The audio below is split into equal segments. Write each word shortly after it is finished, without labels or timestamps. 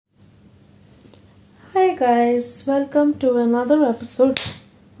Hi guys, welcome to another episode.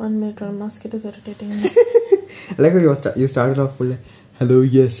 1 minute, one mosquito is irritating me. I like how you started off with hello,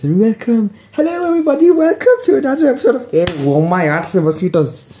 yes, and welcome. Hello, everybody, welcome to another episode of Oh my God, the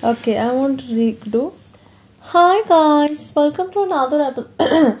mosquitoes. Okay, I want to redo. Hi guys, welcome to another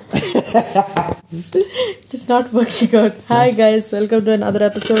episode. It's not working out. Hi guys, welcome to another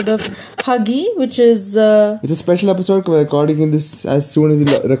episode of Huggy, which is. It's a special episode. We're recording in this as soon as we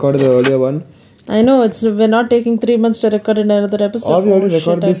recorded the earlier one. I know we're not taking 3 months to record another episode. Or we already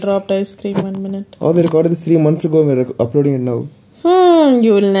recorded this. I dropped ice cream 1 minute. Or we recorded this 3 months ago. We're uploading it now.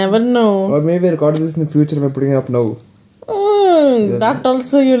 You will never know. Or maybe we recorded this in the future. We're putting it up now. That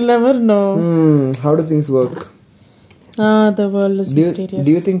also you'll never know. How do things work? The world is mysterious.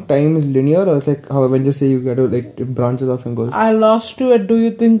 Do you think time is linear, or it's like how Avengers say you get to it branches off and goes? I lost you at do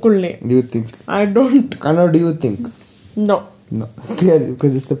you think only. Do you think? I don't. I know. Do you think? No. No.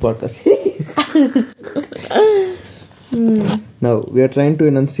 Because it's the podcast. Now we are trying to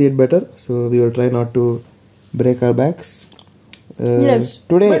enunciate better, so we will try not to break our backs. Yes.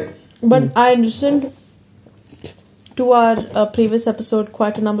 Today. But I listened to our previous episode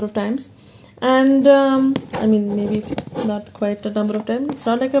quite a number of times. And, I mean, maybe not quite a number of times. It's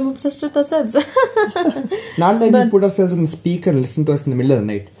not like I'm obsessed with ourselves. Not like we put ourselves on the speaker and listen to us in the middle of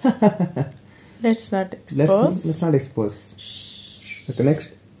the night. Let's not expose. Let's not expose. Okay, next.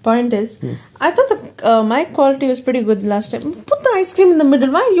 Point is, I thought the mic quality was pretty good last time. Put the ice cream in the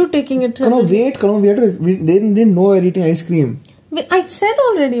middle. Why are you taking it? Wait. They didn't know we're eating ice cream. I said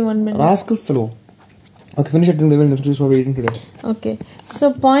already 1 minute. Rascal fellow. Okay, finish it and then we'll introduce what we're eating today. Okay.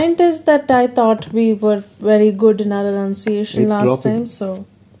 So point is that I thought we were very good in our enunciation last time. So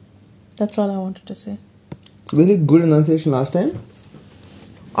that's all I wanted to say. Really good enunciation last time?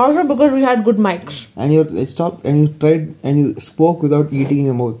 Also because we had good mics. And you tried and you spoke without eating in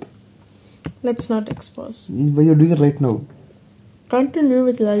your mouth. Let's not expose. But you're doing it right now. Continue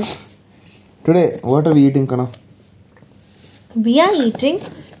with life. Today, what are we eating, Kana? We are eating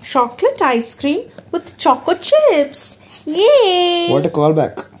chocolate ice cream with choco chips. Yay! What a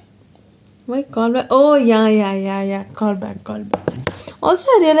callback. Why callback? Oh, yeah. Callback. Also,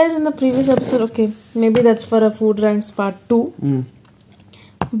 I realized in the previous episode, okay, maybe that's for a food ranks part 2.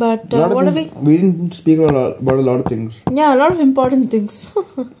 But what are we? We didn't speak about a lot of things. Yeah, a lot of important things.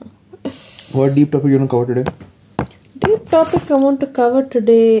 What deep topic you want to cover today? Deep topic I want to cover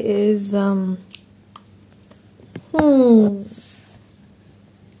today is I'm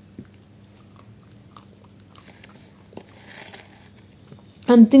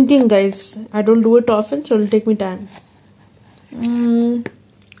thinking, guys. I don't do it often, so it'll take me time.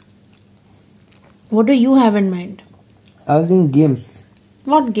 What do you have in mind? I was thinking games.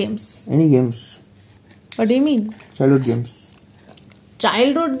 What games? Any games. What do you mean? Childhood games.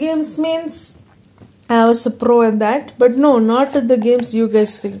 Childhood games means I was a pro at that. But no, not at the games you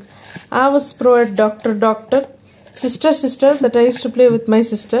guys think. I was pro at Doctor, Sister, that I used to play with my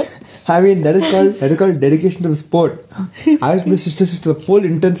sister. I mean, that is called dedication to the sport. I used to play sister, full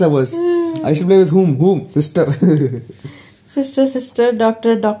intense I was. I used to play with whom? Sister. Sister,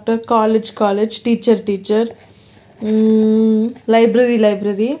 doctor, college, teacher,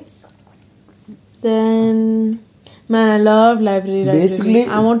 library. Then, man, I love library. Basically,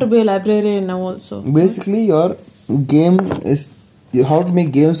 I want to be a librarian now also. Basically, your game is how to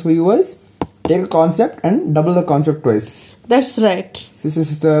make games for you is take a concept and double the concept twice. That's right.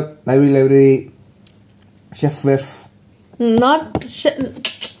 Sister, library, chef.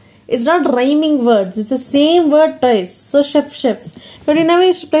 It's not rhyming words. It's the same word twice. So chef. But we never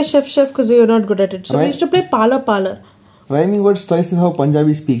used to play chef because we were not good at it. So we used to play parlor. Rhyming words twice is how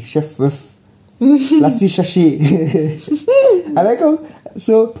Punjabi speak. Chef. Lassi shashi. I like how.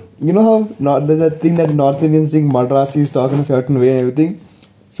 So you know how there's that thing that North Indians think Madrasis talk in a certain way and everything.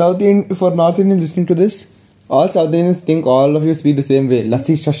 For North Indians listening to this, all South Indians think all of you speak the same way.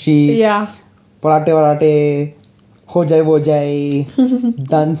 Lassi shashi. Yeah. Parate. Ho jai wo jai.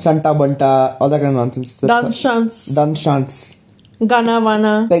 Dan shanta banta. All that kind of nonsense. Dan shants. Gana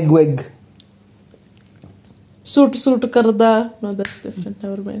vana. Peg. Suit karda. No, that's different.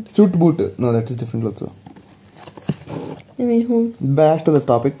 Never mind. Suit boot. No, that is different also. Anywho. Back to the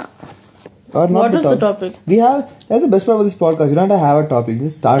topic. Or not what is the topic? That's the best part of this podcast. You don't have a topic.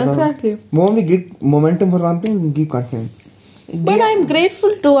 Just start. Exactly. When we get momentum for one thing, we keep continuing. But I'm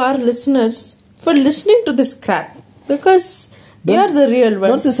grateful to our listeners for listening to this crap. Because they are the real ones.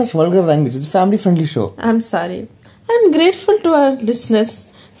 Don't say such vulgar language. It's a family-friendly show. I'm sorry. I'm grateful to our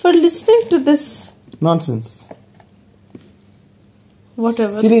listeners for listening to this nonsense.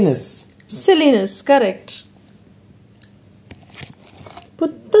 Whatever. Silliness, correct.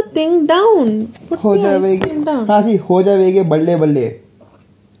 Put the thing down. Put हो the ice जाएगी cream down. हाँ सी हो जाएगी बल्ले बल्ले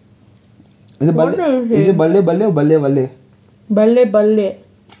इसे What are you बल्ले इसे saying? बल्ले बल्ले और बल्ले बल्ले Balle balle.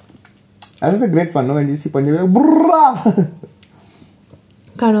 That is a great fun, no? When you see Punjabi, like, brrrah!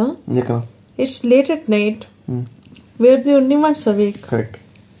 Kano, Yeah, come on. it's late at night. We're the only ones awake. Correct.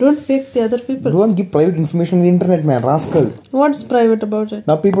 Don't wake the other people. Don't give private information on the internet, man. Rascal. What's private about it?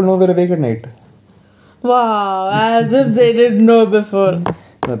 Now people know we're awake at night. Wow, as if they didn't know before.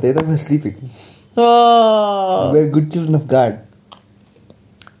 No, they thought we're sleeping. Oh, We're good children of God.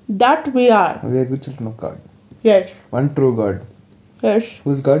 that we are. We're good children of God. Yes, One true God. yes.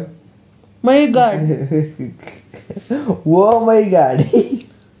 Who's God? My God. Oh my God.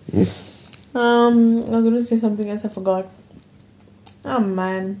 I was going to say something else. I forgot. Oh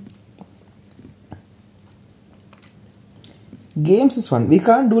man. Games is fun. We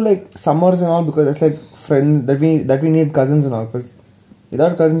can't do like summers and all because it's like friends that we need cousins and all. Because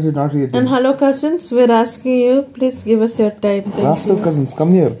without cousins, it's not really. a thing. And hello, cousins. We're asking you. Please give us your time. Thank Rascal you. cousins,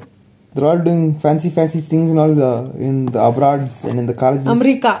 come here. They're all doing fancy things and all in the abroads and in the colleges.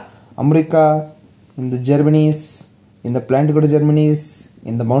 America, in the Germanys, in the plan to go to Germanys,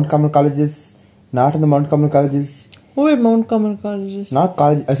 in the Mount Carmel colleges, not in the Mount Carmel colleges. Who are Mount Carmel colleges? Not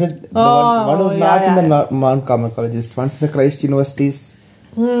college. I said one was yeah, not in the yeah. Mount Carmel colleges. One's in the Christ universities.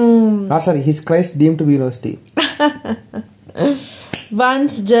 Hmm. Not sorry, he's Christ deemed to be university.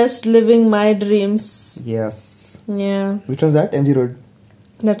 Once just living my dreams. Yes. Yeah, Which one's that? MG Road.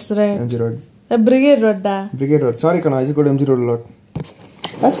 that's right. MG Road. A brigade road da. Brigade Road. Sorry, Kana, I just go to MG Road a lot.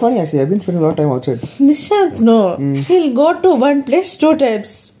 That's funny actually. I've been spending a lot of time outside. Nishant, no. He'll go to one place 2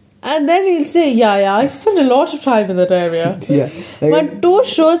 times. And then he'll say, yeah, I spent a lot of time in that area. Yeah. Like, But 2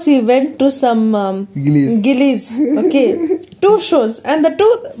 shows he went to some Gillies. Okay. 2 shows. And the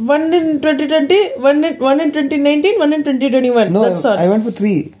 2, one in 2020, one in 2019, one in 2021. no, That's all. I went for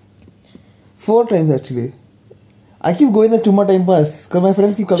 3. 4 times actually. I keep going the Chuma time pass because my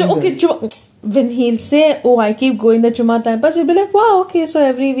friends keep coming there. When he'll say, oh, I keep going the Chuma time pass, you'll be like, wow, okay, so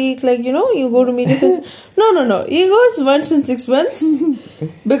every week, like, you go to meet your friends. No. He goes once in 6 months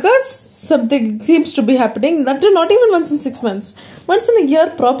because something seems to be happening. Not even once in 6 months. Once in a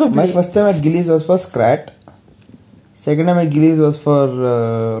year, probably. My first time at Gillies was for Scrat. Second time at Gillies was for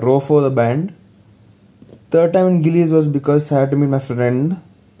Rofo the band. Third time in Gillies was because I had to meet my friend.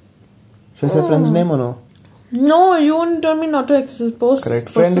 Should I say friend's name or no? No, you won't tell me not to expose. Correct.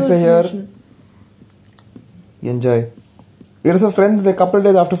 Friend, if you're here, enjoy. It was a friend a couple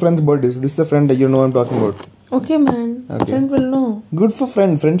days after friend's birthday. So this is a friend that you know I'm talking about. Okay, man. Okay. Friend will know. Good for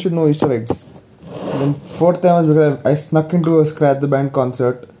friend. Friend should know Easter eggs. Then fourth time was because I snuck into a Scrat the Band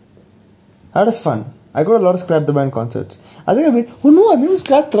concert. That was fun. I got a lot of Scrat the Band concerts. I think I've been with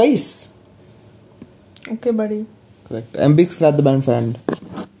Scrat thrice. Okay, buddy. Correct. I'm big Scrat the Band fan.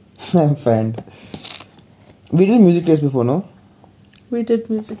 I'm fan. We did music taste before, no? We did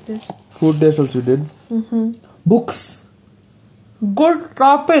music test. Food taste also we did. Mm-hmm. Books. Good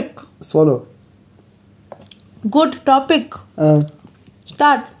topic. Swallow. Good topic.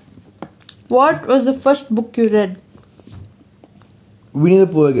 Start. What was the first book you read? Winnie the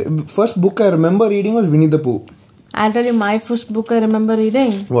Pooh. Again. First book I remember reading was Winnie the Pooh. I'll tell you my first book I remember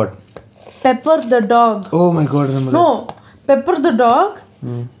reading. What? Pepper the Dog. Oh my god, I remember No, Pepper the Dog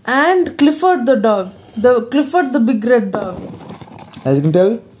and Clifford the Dog. Clifford the Big Red Dog. As you can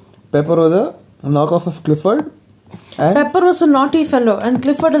tell, Pepper was a knockoff of Clifford. And Pepper was a naughty fellow and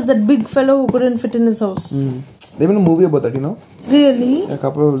Clifford is that big fellow who couldn't fit in his house. they made a movie about that, Really? A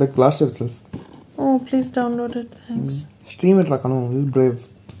couple of like last year itself. Oh, please download it. Thanks. Stream it, Rakano. This is Brave.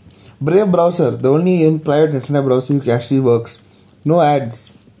 Brave browser. The only private internet browser which actually works. No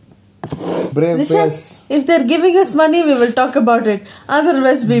ads. Brave, Listen, yes. if they're giving us money, we will talk about it.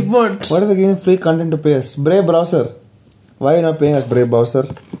 Otherwise, we won't. What if we're giving free content to pay us? Brave browser. Why are you not paying us, Brave browser?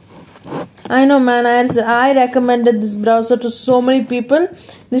 I know, man. I recommended this browser to so many people.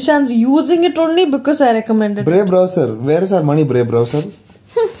 Nishant's using it only because I recommended it. Brave browser. Where is our money, Brave browser?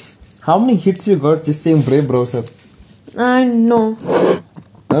 How many hits you got just saying Brave browser? I know.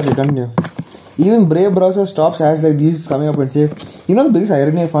 Okay, continue. Even Brave browser stops as like these coming up and say, the biggest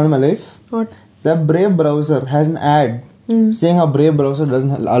irony I found in my life? What? The Brave browser has an ad saying how Brave browser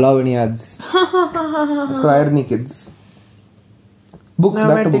doesn't allow any ads. It's called irony, kids. Books, Now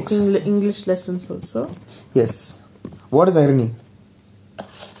back to I'm books. taking English lessons also. Yes. What is irony?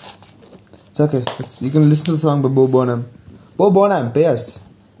 It's okay. You can listen to the song by Bo Burnham. Bo Burnham, pay us.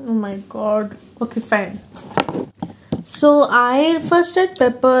 Oh my god. Okay, fine. So I first read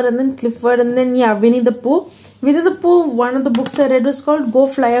Pepper and then Clifford and then Winnie the Pooh. Winnie the Pooh, one of the books I read was called Go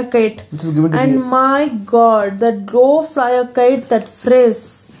Fly a Kite. It was given to And me. my god, that Go Fly a Kite, that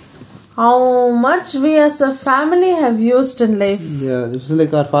phrase, how much we as a family have used in life. Yeah, this is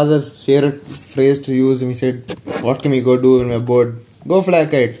like our father's favorite phrase to use. And we said, what can we go do when we're bored? Go fly a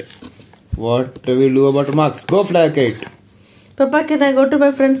kite. What do we do about marks? Go fly a kite. Papa, can I go to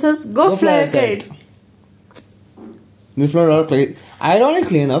my friend's house? Go fly a kite. We flown a lot of kite.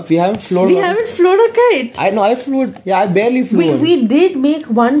 Ironically enough, we haven't flown. We haven't flown a kite. I know, I flew. Yeah, I barely flew. one. We did make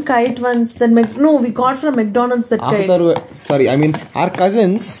one kite once. Then we got from McDonald's that kite. Our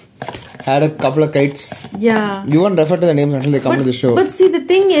cousins had a couple of kites. Yeah. You won't refer to the names until they come to the show. But see, the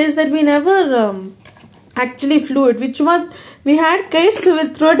thing is that we never actually flew it. We had kites, so we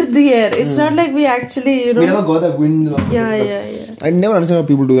threw it in the air. It's not like we actually, we never got that wind. Yeah. I never understand how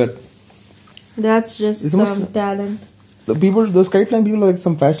people do that. That's just some talent. Those kite flying people are like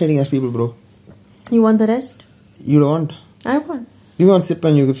some fascinating ass people, bro. You want the rest? You don't want? I want. Give me one sip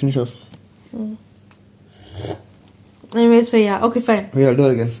and you can finish off. Anyway, so yeah. Okay, fine. Yeah, I'll do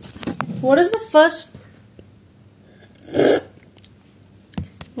it again. What is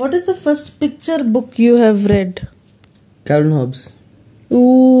the first picture book you have read? Calvin Hobbes.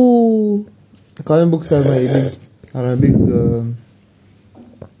 Ooh. Comic books are my big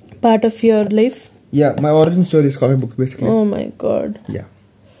Part of your life? yeah, my origin story is comic books basically. Oh my god. Yeah.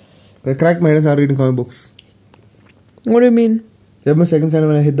 I cracked my head and started reading comic books. What do you mean? Remember second standard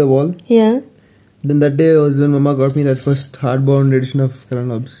when I hit the wall? Yeah. Then that day was when Mama got me that first hardbound edition of Calvin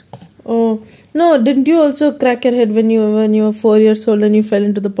Hobbes. Oh. No, didn't you also crack your head when you were 4 years old and you fell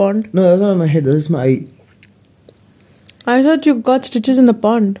into the pond? No, that's not my head, that was my eye. I thought you got stitches in the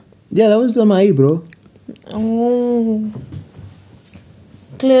pond. Yeah, that was on my eye, bro. Oh.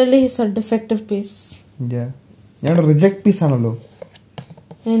 Clearly he's a defective piece. Yeah. You have to reject piece analo.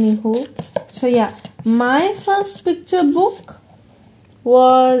 Anywho. So yeah. My first picture book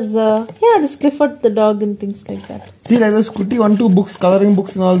was this Clifford the dog and things like that. See, like those Kuti 1-2 books, coloring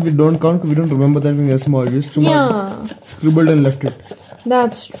books and all, we don't count because we don't remember that when we were small. We just scribbled and left it.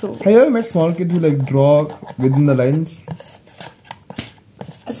 That's true. Have you ever met small kids who like draw within the lines?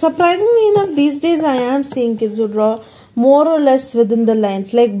 Surprisingly enough, these days I am seeing kids who draw more or less within the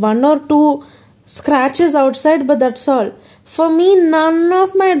lines, like 1 or 2 scratches outside, but that's all. For me, none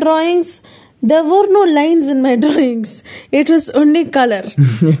of my drawings, there were no lines in my drawings. It was only color.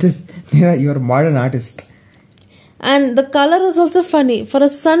 Yeah, you're a modern artist. And the color was also funny. For a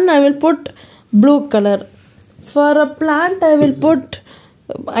sun, I will put blue color. For a plant, I will put,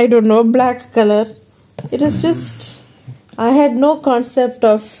 black color. It is just, I had no concept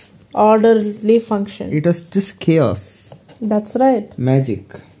of orderly function. It was just chaos. That's right.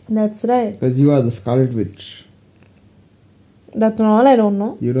 Magic. That's right. Because you are the Scarlet Witch. That's all I don't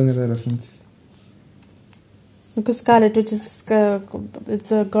know. You don't get that reference. Because Scarlet Witch is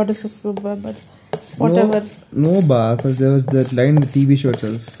it's a goddess of super, but whatever. No, because there was that line in the TV show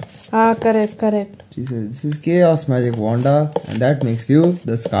itself. Correct. She said, "This is chaos magic, Wanda, and that makes you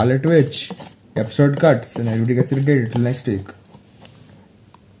the Scarlet Witch." Episode cuts and everybody gets irritated till next week.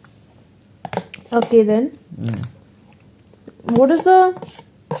 Okay then. What is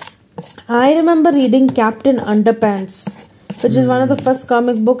I remember reading Captain Underpants, which is one of the first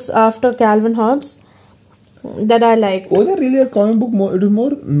comic books after Calvin Hobbes that I liked. Was it really a comic book? It was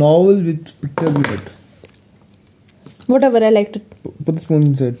more novel with pictures with it. Whatever, I liked it. Put the spoons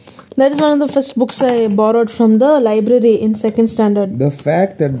inside. That is one of the first books I borrowed from the library in second standard. The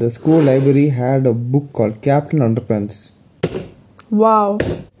fact that the school library had a book called Captain Underpants. Wow.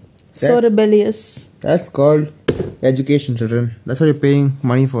 So rebellious. That's called education, children. That's what you're paying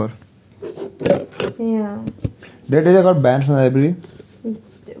money for. Yeah. Did they got banned from the library?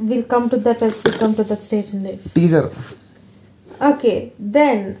 We'll come to that as we come to that stage in life. Teaser. Okay,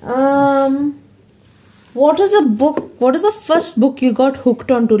 then what is the first book you got hooked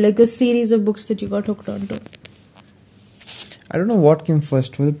onto? Like the series of books that you got hooked onto? I don't know what came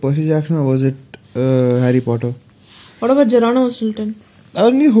first. Was it Percy Jackson or was it Harry Potter? What about Geronimo Stilton? I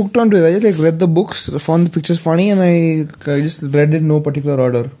was really hooked onto it. I just read the books, found the pictures funny, and I just read it in no particular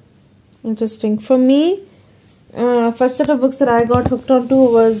order. Interesting. For me, first set of books that I got hooked onto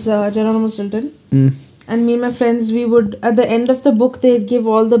was Geronimo Stilton. And me and my friends, we would, at the end of the book, they'd give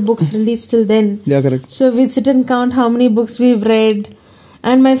all the books released till then. Yeah, correct. So we'd sit and count how many books we've read.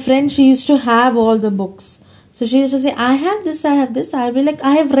 And my friend, she used to have all the books. So she used to say, I have this. I'll be like,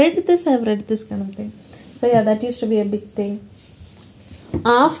 I have read this kind of thing. So yeah, that used to be a big thing.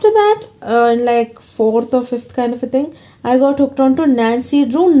 After that, in like 4th or 5th kind of a thing, I got hooked onto Nancy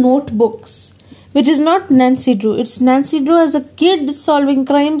Drew notebooks. Which is not Nancy Drew. It's Nancy Drew as a kid solving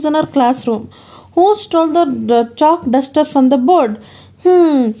crimes in her classroom. Who stole the chalk duster from the board?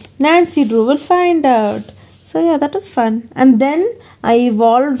 Nancy Drew will find out. So yeah, that was fun. And then I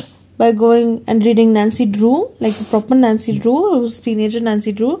evolved by going and reading Nancy Drew, like the proper Nancy Drew, who was teenager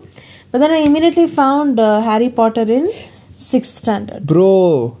Nancy Drew. But then I immediately found Harry Potter in 6th standard.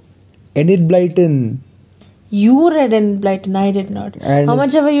 Bro, Enid Blyton. You read Enid Blyton, I did not. And how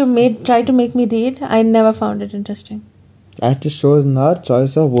much ever you tried to make me read, I never found it interesting. That just shows our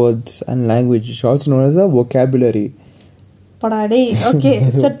choice of words and language. It's also known as a vocabulary.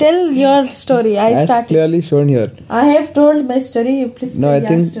 Okay, so tell your story. That's clearly shown here. I have told my story. You please tell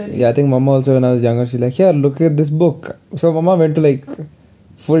your story. I think Mama also, when I was younger, she's like, here, look at this book. So Mama went to like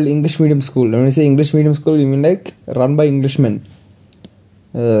full English medium school. When we say English medium school, we mean like run by Englishmen.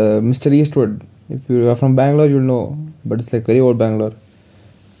 Mr. Eastwood. If you are from Bangalore, you'll know. But it's like very old Bangalore.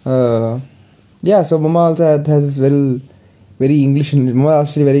 So Mama also has this very English. Mama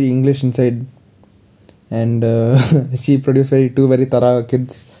actually very English inside. And she produced two very thorough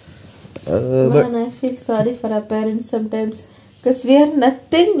kids. Man, I feel sorry for our parents sometimes. Because we are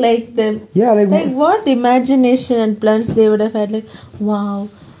nothing like them. Yeah, like what imagination and plans they would have had. Like, wow,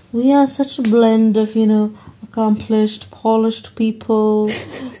 we are such a blend of, accomplished, polished people.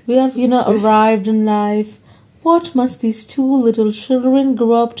 We have, arrived in life. What must these two little children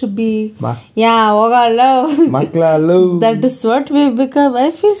grow up to be? That is what we've become.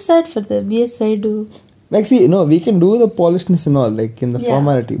 I feel sad for them. Yes, I do. Like, see, we can do the polishedness and all, like in the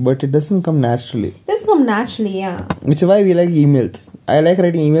formality, but it doesn't come naturally. It doesn't come naturally, yeah. Which is why we like emails. I like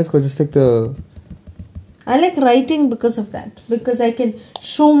writing emails because it's like I like writing because of that. Because I can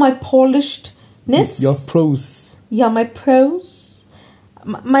show my polishedness. Your prose. Yeah, my prose.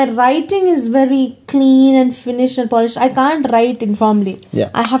 My writing is very clean and finished and polished. I can't write informally. Yeah.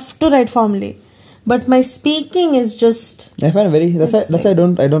 I have to write formally. But my speaking is just... I find that's why I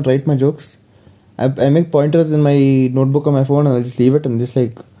don't write my jokes. I make pointers in my notebook on my phone and I'll just leave it and just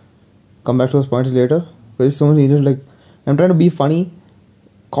like come back to those pointers later. Because it's so much easier. Like, I'm trying to be funny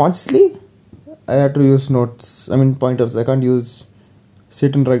consciously. I have to use pointers. I can't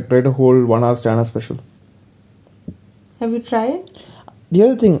sit and write a whole 1 hour stand-up special. Have you tried? The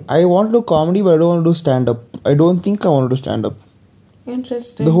other thing, I want to do comedy but I don't want to do stand-up. I don't think I want to do stand-up.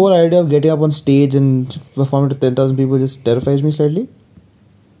 Interesting. The whole idea of getting up on stage and performing to 10,000 people just terrifies me slightly.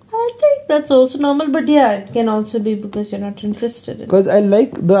 That's also normal, but yeah, it can also be because you're not interested in it. Because I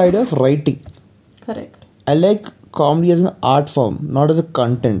like the idea of writing. Correct. I like comedy as an art form, not as a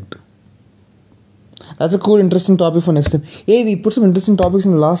content. That's a cool, interesting topic for next time. Hey, we put some interesting topics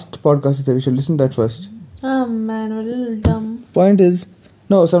in the last podcast, so we should listen to that first. Oh man, we're a little dumb. Point is,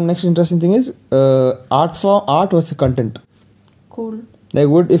 some next interesting thing is, art versus content. Cool. Like,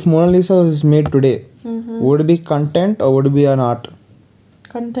 if Mona Lisa was made today, would it be content or would it be an art?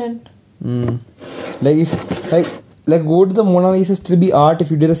 Content. Like would the Mona Lisa still be art if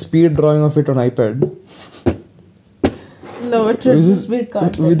you did a speed drawing of it on iPad? No, it would just be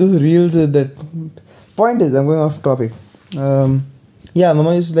content. With those reels that... Point is, I'm going off topic.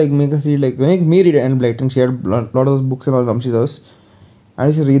 Mama used to make us read, make me read Enid Blyton. She had a lot of those books and all Ramsey's house. I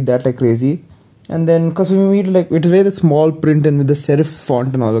used to read that like crazy. And then, because when we read, it was very the small print and with the serif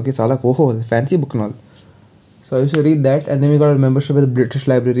font and all. Okay, so I was like, oh, fancy book and all. So I used to read that, and then we got a membership at the British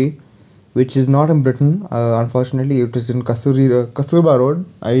Library, which is not in Britain, unfortunately. It is in Kasturba Road.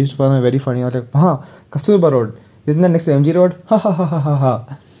 I used to find it very funny. I was like, Kasturba Road. Isn't that next to MG Road? Ha ha ha ha ha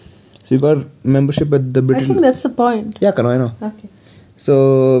ha. So we got membership at the British... I think that's the point. Yeah, I know. Okay.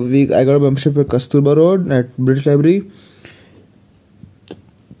 So I got a membership at Kasturba Road at British Library.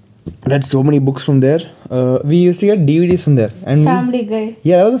 Read so many books from there. We used to get DVDs from there. And Family Guy.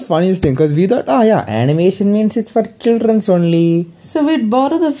 Yeah, that was the funniest thing because we thought, animation means it's for children's only. So we'd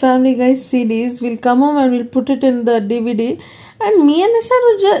borrow the Family Guy CDs, we'll come home and we'll put it in the DVD, and me and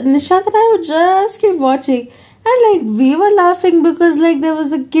Nishant and I would just keep watching. And we were laughing because there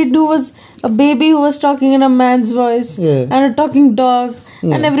was a kid who was a baby who was talking in a man's voice and a talking dog.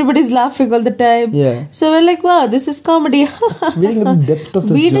 Yeah. And everybody's laughing all the time. Yeah. So we're like, wow, this is comedy. We didn't get the depth of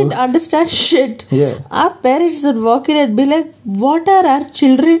the We joke. didn't understand shit. Yeah. Our parents would walk in and be like, what are our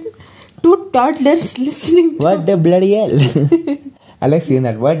children, two toddlers listening to? What the bloody hell? I like seeing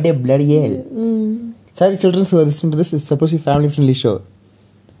that. What the bloody hell? Sorry, children who are listening to this, it's supposed to be a family-friendly show.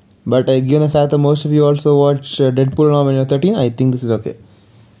 But given the fact that most of you also watch Deadpool now when you're 13, I think this is okay.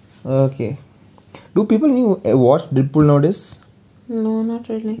 Okay. Do people watch Deadpool nowadays? No, not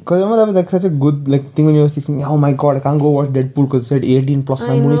really. Because that was such a good thing when you were 16. Oh my god, I can't go watch Deadpool because it said 18 plus.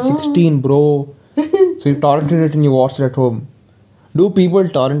 I'm only 16, bro. So you torrented it and you watched it at home. Do people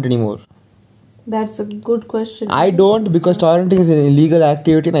torrent anymore? That's a good question. I don't, because torrenting is an illegal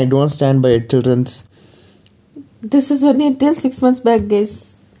activity and I don't stand by it, children's. This is only until 6 months back,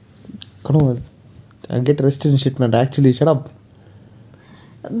 guys. Come on. I'll get arrested and shit, man. Actually, shut up.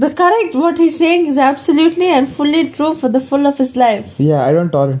 What he's saying is absolutely and fully true for the full of his life. Yeah, I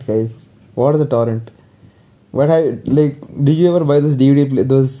don't torrent, guys. What is a torrent? Did you ever buy those DVD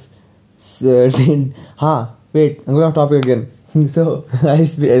those... wait, I'm going off topic again. So, I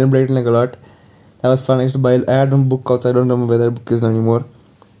used to read Brighton like a lot. That was fun. I used to buy... I had one book also. I don't remember where that book is anymore.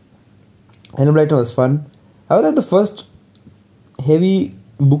 Enel Brighton was fun. I was like the first heavy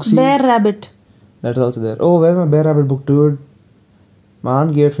book series. Bear Rabbit. That is also there. Oh, where's my Bear Rabbit book, dude? My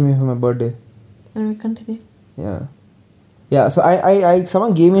aunt gave it to me for my birthday. And we continue. Yeah. Yeah, so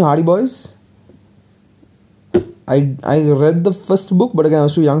someone gave me Hardy Boys. I read the first book, but again, I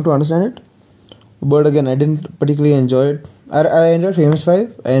was too young to understand it. But again, I didn't particularly enjoy it. I enjoyed Famous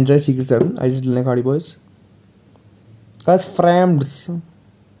 5. I enjoyed Secret 7. I just didn't like Hardy Boys. That's framed. So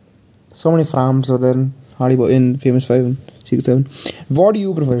many frames are there in Hardy Boy, in Famous 5 and Secret 7. What do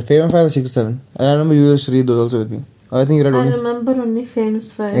you prefer, Famous 5 or Secret 7? I remember you used to read those also with me. I think you read only. I remember only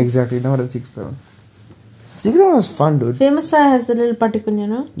Famous 5. Exactly, now I read Secret 7. Secret 7 was fun, dude. Famous 5 has the little particle, you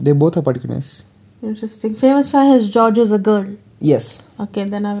know? They both have particulars. Interesting. Famous 5 has George as a girl. Yes. Okay,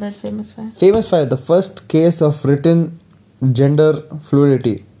 then I've read Famous 5. Famous 5, the first case of written gender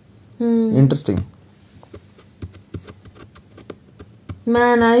fluidity. Interesting.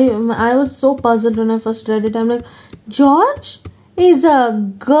 Man, I was so puzzled when I first read it. I'm like, George is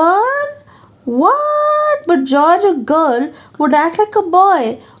a girl? What? But George, a girl, would act like a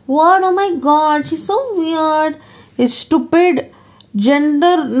boy. What? Oh my god, she's so weird. It's stupid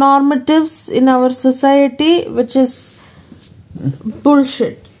gender normatives in our society, which is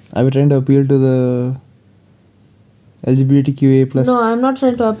bullshit. Are we trying to appeal to the LGBTQA plus? No, I'm not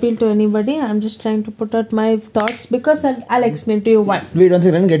trying to appeal to anybody. I'm just trying to put out my thoughts because I'll explain to you why. Wait one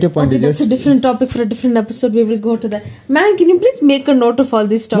second, get your point. Okay, that's a different topic for a different episode. We will go to that. Man, can you please make a note of all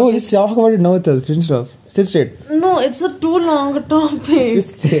these topics? No, just talk about it now itself. Finish it off. Sit straight. No, it's a too long a topic. Sit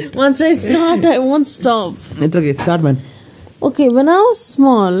straight. Once I start, I won't stop. It's okay. Start, man. Okay, when I was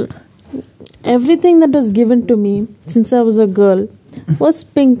small, everything that was given to me since I was a girl was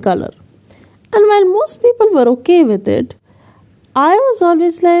pink color. And while most people were okay with it, I was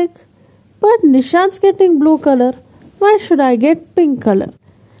always like, but Nishant's getting blue color. Why should I get pink color?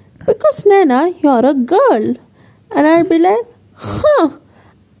 Because Naina, you're a girl. And I'd be like,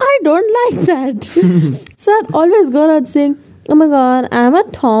 I don't like that. So I'd always go around saying, oh my god, I'm a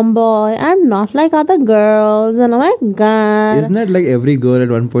tomboy. I'm not like other girls. And oh my god. Isn't that like every girl at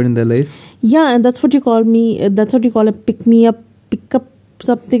one point in their life? Yeah, and that's what you call me. That's what you call a pick me up, pick up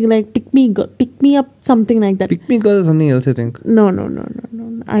something like pick me up, something like that. Pick me girl is something else, I think. No.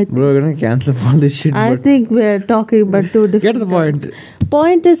 Bro, we're gonna cancel all this shit. I think we're talking about two different. Get to the point.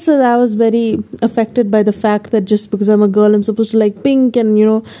 Point is, I was very affected by the fact that just because I'm a girl, I'm supposed to like pink and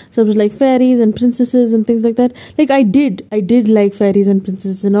supposed to like fairies and princesses and things like that. Like I did like fairies and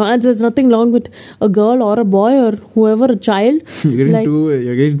princesses, and there's nothing wrong with a girl or a boy or whoever, a child. You're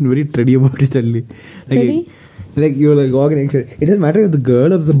getting very trendy about it suddenly. Trendy? Like you're like walking. It doesn't matter if the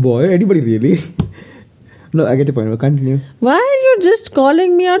girl or the boy or anybody really. No, I get your point. We'll continue. Why are you just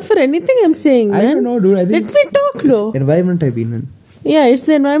calling me out for anything I'm saying, man? I don't know, dude. I think let me talk, though. Environment I've been in. Yeah, it's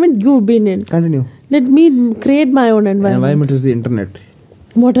the environment you've been in. Continue. Let me create my own environment. Environment is the internet.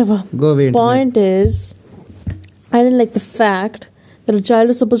 Whatever. Go away. Point is, I didn't like the fact that a child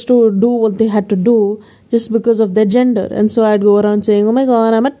was supposed to do what they had to do just because of their gender. And so I'd go around saying, oh my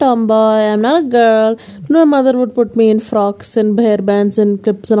god, I'm a tomboy, I'm not a girl. My mother would put me in frocks and hairbands and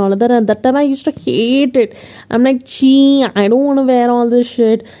clips and all of that. And that time I used to hate it. I'm like, gee, I don't want to wear all this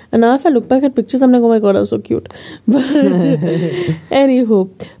shit. And now if I look back at pictures, I'm like, oh my god, I was so cute. But anywho,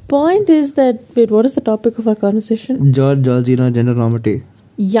 point is that, wait, what is the topic of our conversation? Georgina, gender normative.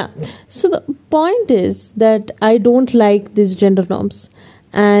 Yeah. So the point is that I don't like these gender norms.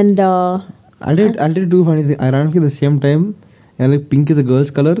 And I'll tell you two funny things. Ironically, at the same time, I like pink is a girl's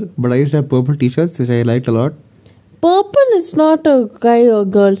color, but I used to have purple t-shirts, which I liked a lot. Purple is not a guy or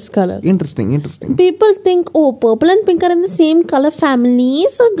girl's color. Interesting. People think, oh, purple and pink are in the same color family,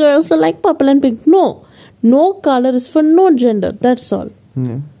 so girls are like purple and pink. No color is for no gender. That's all.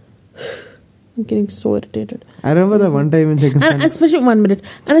 Yeah. I'm getting so irritated. I remember that one time in second standard. And especially, 1 minute.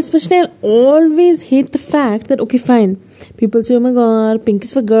 And especially, I always hate the fact that, okay, fine. People say, oh my god, pink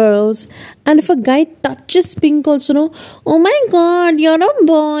is for girls. And if a guy touches pink also, no, oh my god, you're a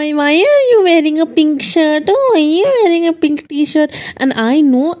boy. Why are you wearing a pink shirt? Oh, are you wearing a pink t-shirt? And I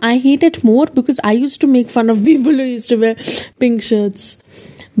know I hate it more because I used to make fun of people who used to wear pink shirts.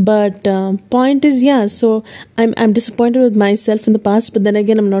 But point is, yeah. So I'm disappointed with myself in the past, but then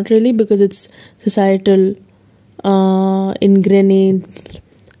again, I'm not really, because it's societal, ingrained,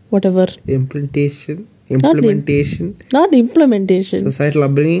 whatever. Implementation. Not implementation. Societal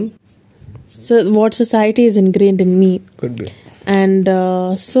upbringing. So what society is ingrained in me. Could be. And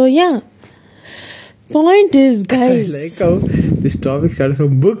so yeah. Point is, guys. I like how this topic started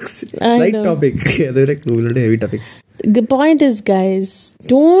from books. I know. Topic. They're like heavy topics. The point is, guys,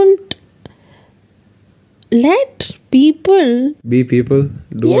 don't let people Be people.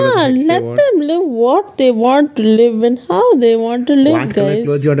 Do let them live what they want to live and how they want to live, what color guys.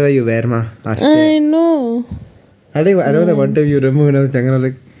 clothes you want to wear, you wear, ma. I know. I remember one time you remember when I was young, I was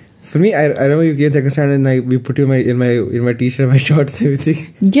like, for me, I remember you came second standard and we put you in my t-shirt, my shorts,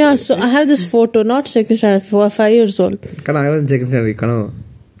 everything. Yeah, so I have this photo, not second standard, 5 years old. I was in second standard.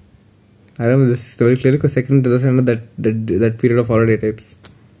 I remember this story clearly because second to the standard that period of holiday types.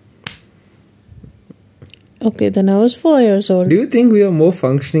 Okay, then I was 4 years old. Do you think we are more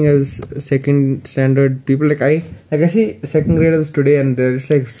functioning as second standard people? Like I see second graders today and they're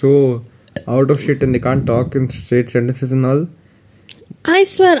just like so out of shit and they can't talk in straight sentences and all. I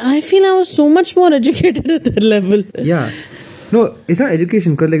swear, I feel I was so much more educated at that level. Yeah. No, it's not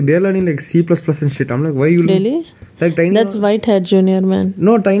education because like they're learning like C++ and shit. I'm like, why you Really? Like Tiny. That's Whitehead Junior, man.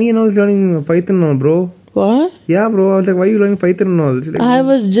 No, Tiny and all is learning Python now, bro. What? Yeah, bro. I was like, why are you learning Python and all? Like, I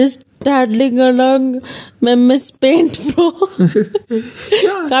was just tattling along MS Paint, bro.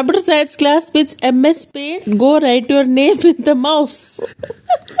 Computer science class means MS Paint. Go write your name with the mouse.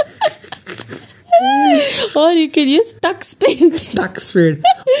 Or you can use Tux Paint. Tux Paint.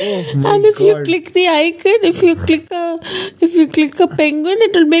 Oh my And if God. you click the icon, if you click a penguin,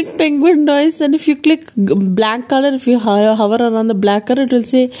 it will make penguin noise. And if you click black color, if you hover around the black color, it will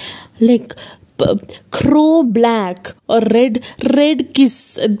say like crow black or red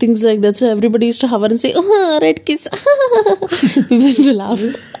kiss and things like that. So everybody used to hover and say, oh, red kiss. We used to laugh.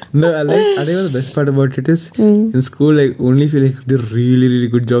 No, I think the best part about it is in school, like only if you like did a really, really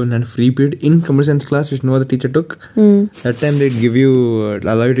good job and had free period in computer science class, which no other teacher took. That time they'd give you,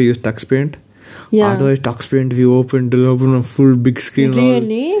 allow you to use Tux Paint. Yeah. Otherwise, Tux Paint, if you it'll open a full big screen.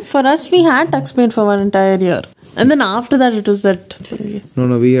 Really? For us, we had Tux Paint for 1 entire year. And then after that, it was that thingy.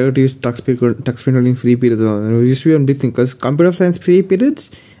 No, we had to use Tux Paint only in free periods. And it used to be one big thing because computer science free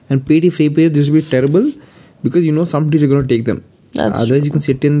periods and PT free periods used to be terrible because some teacher are going to take them. Otherwise, you can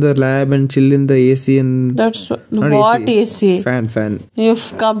sit in the lab and chill in the AC and... That's what AC? Fan.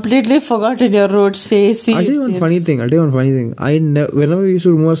 You've completely forgotten your roots. AC. I'll tell you one funny thing. Whenever we used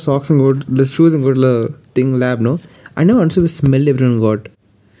to remove socks and go to the shoes and go to the lab, I never understood the smell everyone got.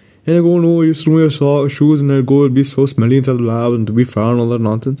 And I go, no, you used to remove your shoes and I'll go, it'll be so smelly inside the lab and to be fan, all that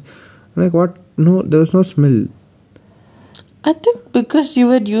nonsense. I'm like, what? No, there was no smell. I think because you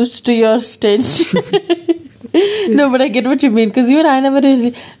were used to your stench. No, but I get what you mean. Because even I never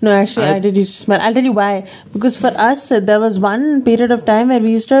really... No, actually, I did used to smell. I'll tell you why. Because for us, there was one period of time where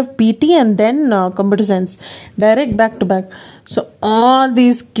we used to have PT and then computer science. Direct back to back. So all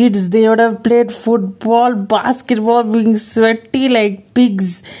these kids, they would have played football, basketball, being sweaty like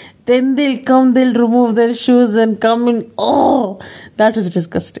pigs. Then they'll remove their shoes and come in. Oh, that was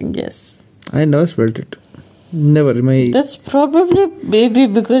disgusting, yes. I never smelled it. Never. That's probably maybe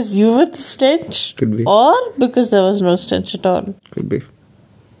because you were the stench. Could be. Or because there was no stench at all. Could be.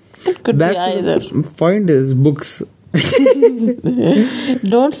 It could be either. Point is, books.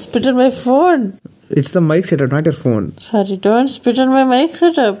 Don't spit on my phone. It's the mic setup, not your phone. Sorry, don't spit on my mic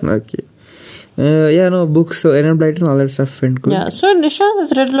setup. Okay. Books, so Enid and all that stuff went good. Yeah, so Nishant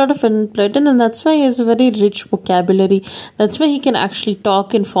has read a lot of Enid and that's why he has a very rich vocabulary. That's why he can actually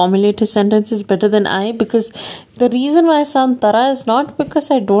talk and formulate his sentences better than I, because the reason why I sound Tara is not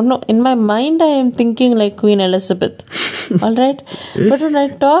because I don't know. In my mind, I am thinking like Queen Elizabeth. Alright? But when I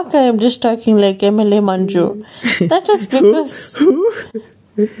talk, I am just talking like MLA Manju. That is because...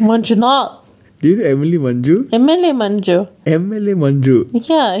 Manjunath. Do you say Emily Manju? MLA Manju. MLA Manju.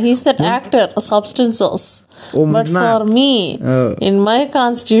 Yeah, he's that actor, Substance Sauce. Oh, but for me, in my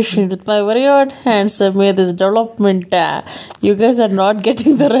constitution, with my very own hands, I made this development. You guys are not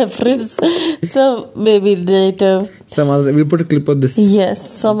getting the reference. So maybe later. We'll put a clip of this. Yes,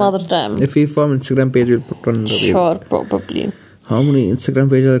 some other time. If we form Instagram page, we'll put on the Sure, probably. How many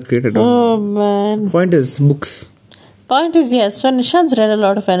Instagram pages are created? Oh, man. Point is, books. Point is, yes. So Nishant's read a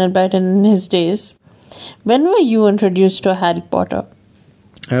lot of Enid Blyton in his days. When were you introduced to Harry Potter?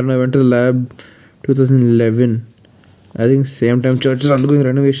 I don't know. I went to the lab 2011. I think same time church is undergoing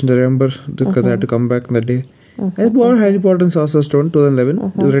renovations. I remember because I had to come back in that day. I bought Harry Potter and Sorcerer's Stone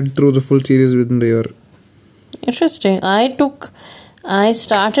 2011. I read through the full series within the year. Interesting. I took I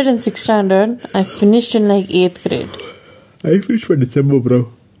started in 6th standard. I finished in like 8th grade. I finished by December,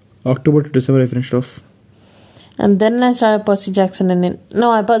 bro. October to December I finished off. And then I started Percy Jackson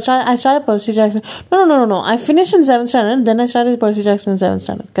I started Percy Jackson. No. I finished in 7th standard. Then I started Percy Jackson in 7th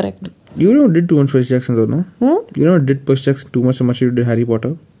standard. Correct. You don't did too much Percy Jackson though, no? You don't did Percy Jackson too much so much you did Harry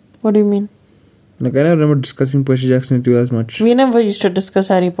Potter. What do you mean? Like I never remember discussing Percy Jackson with you as much. We never used to discuss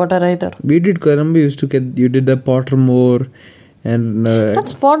Harry Potter either. We did. I remember you did the Pottermore and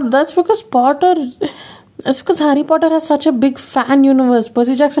That's because Harry Potter has such a big fan universe.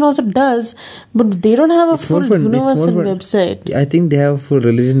 Percy Jackson also does, but they don't have a full universe and website. I think they have a full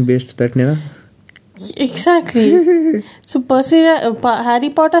religion based that, Naina. Exactly. So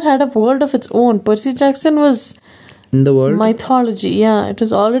Harry Potter had a world of its own. Percy Jackson was in the world mythology. Yeah, it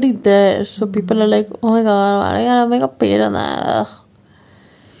was already there. So people are like, oh my god, I gotta make a page on that.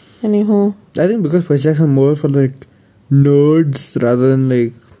 Anywho, I think because Percy Jackson more for like nerds rather than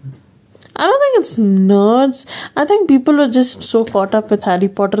like. I don't think it's nerds. I think people are just so caught up with Harry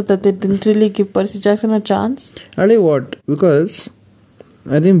Potter that they didn't really give Percy Jackson a chance. I'll tell you what, because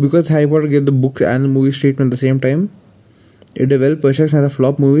Harry Potter gave the books and the movies treatment at the same time, it did well. Percy Jackson had a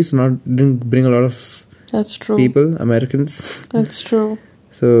flop movies, didn't bring a lot of That's true. people, Americans. That's true.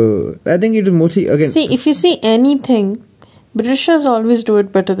 So I think it is mostly again. See, if you see anything, Britishers always do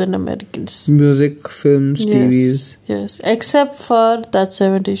it better than Americans. Music, films, TVs. Yes, except for that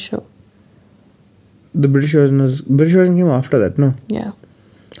 70s show. The British version came after that, no? Yeah.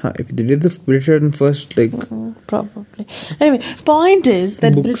 If they did the British version first, like... Probably. Anyway, point is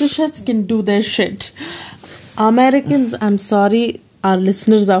that books. Britishers can do their shit. Americans, I'm sorry, our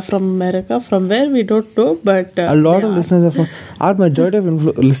listeners are from America. From where, we don't know, but... a lot of listeners are from... Our majority of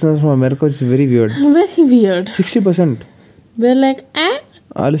listeners from America, which is very weird. Very weird. 60%. We're like,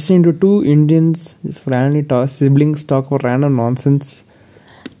 are listening to two Indians, just randomly siblings talk about random nonsense.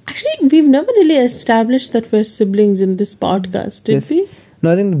 Actually, we've never really established that we're siblings in this podcast, did we?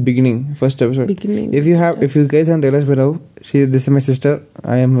 No, I think the beginning, first episode. If you guys haven't realized by now, this is my sister,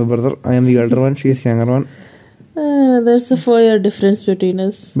 I am my brother, I am the elder one, she is the younger one. There's a 4-year difference between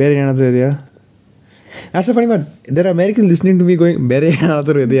us. That's the funny part. There are Americans listening to me going,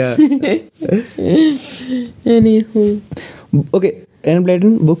 Anywho. Okay, Enid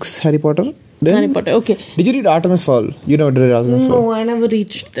Blyton, books, Harry Potter. Then, Harry Potter, okay. Did you read Artemis Fowl? You never did Artemis Fowl? No, I never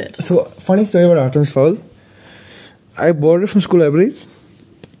reached there. So, funny story about Artemis Fowl. I bought it from school library.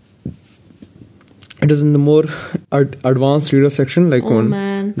 It was in the more advanced reader section, like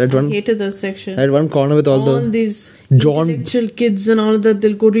man, I hated that section. I had one corner with all these intellectual kids and all of that.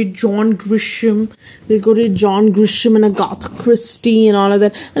 They'll go read John Grisham. And Agatha Christie and all of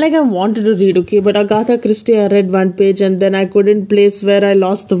that. And I wanted to read, okay, but Agatha Christie, I read one page and then I couldn't place where I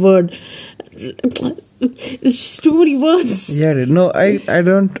lost the word. It's too many words. Yeah, no, I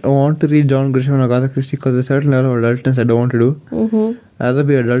don't want to read John Grisham and Agatha Christie because there's a certain level of adultness I don't want to do. I'd rather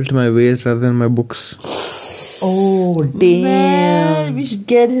be adult in my ways rather than my books. Oh, damn. Man, we should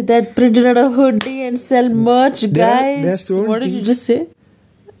get that printed out a hoodie and sell merch, guys. What did you just say?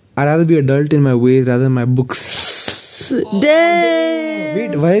 I'd rather be adult in my ways rather than my books. Damn.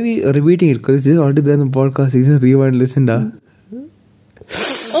 Wait, why are we repeating it? Because this is already there in the podcast. You just rewind and listen,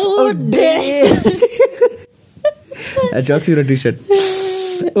 Oh, damn. I just see a t-shirt.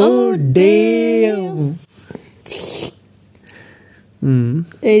 Oh, damn.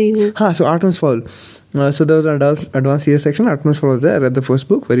 Anywho. So Artemis Fowl. So there was an advanced year section. Artemis Fowl was there. I read the first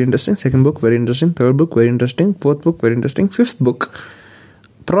book, very interesting. Second book, very interesting. Third book, very interesting. Fourth book, very interesting. Fifth book.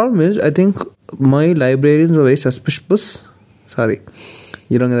 Problem is, I think my librarians are very suspicious. Sorry,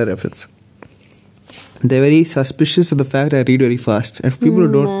 you don't get the reference. They're very suspicious of the fact I read very fast. And for people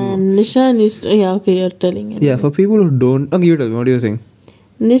who don't know... Nishant used to... Yeah, okay, you're telling it. Yeah, for people who don't... Okay, you tell me, what do you think?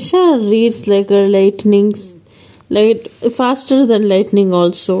 Nishant reads like a lightning... faster than lightning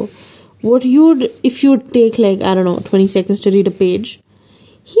also. If you'd take 20 seconds to read a page,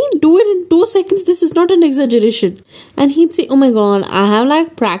 he'd do it in 2 seconds. This is not an exaggeration. And he'd say, oh my god, I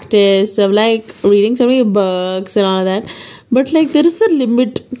have practice of reading so many books and all of that. But there is a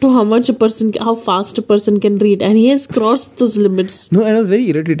limit to how fast a person can read, and he has crossed those limits. No, and it was very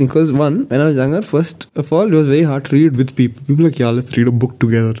irritating because when I was younger, first of all, it was very hard to read with people. People were like, yeah, let's read a book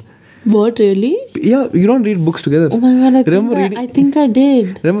together. What, really? Yeah, you don't read books together. Oh my god, I think I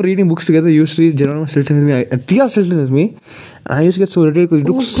did. Remember reading books together? You used to read Geronimo Stilton with me, and Tia Stilton with me. And I used to get so irritated because it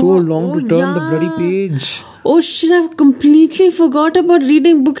took so long to turn the bloody page. Oh shit, I've completely forgot about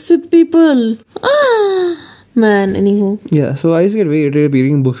reading books with people. Man, anywho. Yeah, so I used to get very irritated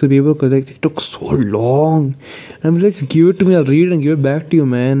reading books with people because they took so long. And I'm like, just give it to me, I'll read and give it back to you,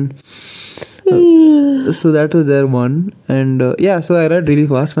 man. So that was their one. And so I read really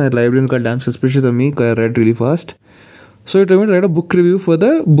fast. My librarian got damn suspicious of me because I read really fast. So he told me to write a book review for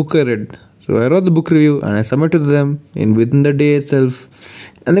the book I read. So I wrote the book review and I submitted to them within the day itself.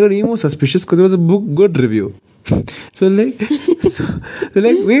 And they got even more suspicious because it was a good review. So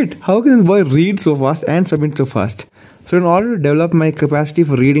wait, how can this boy read so fast and submit so fast? So in order to develop my capacity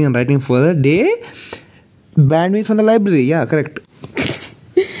for reading and writing further, they banned me from the library. Yeah, correct.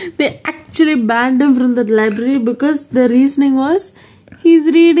 They actually banned him from the library because the reasoning was he's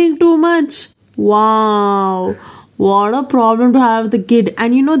reading too much. Wow. What a problem to have with the kid.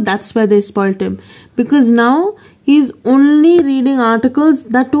 And that's why they spoiled him. Because now he's only reading articles,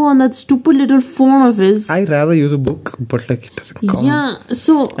 that too on that stupid little phone of his. I'd rather use a book, but it doesn't count. Yeah,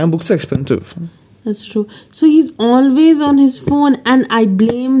 so... And books are expensive. That's true. So he's always on his phone, and I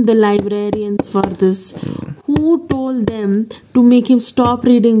blame the librarians for this. Who told them to make him stop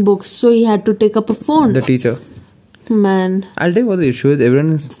reading books so he had to take up a phone? The teacher. Man. I'll tell you what the issue is.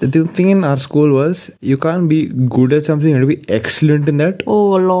 The thing in our school was you can't be good at something, you have to be excellent in that.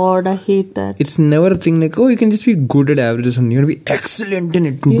 Oh Lord, I hate that. It's never a thing like, you can just be good at average or something. You have to be excellent in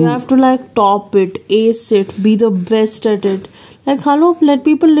it. You have to top it, ace it, be the best at it. Hello, let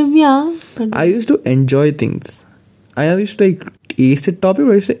people live, yeah. I used to enjoy things. I used to ace the topic,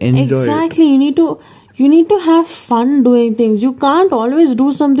 but I used to enjoy it. Exactly. You need to have fun doing things. You can't always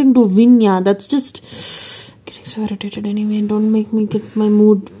do something to win, yeah. That's just getting so irritated anyway. Don't make me get my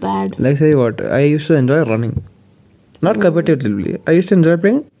mood bad. Say what, I used to enjoy running. Not competitively. I used to enjoy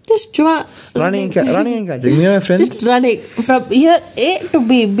playing. Just running and catching. Me and my friends. Just running from here A to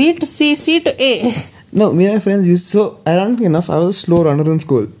B, B to C, C to A. No, me and my friends used... So, ironically enough, I was a slow runner in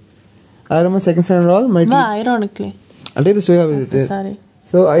school. I remember second standard all. Ironically. I'll tell you the story how it is. Sorry.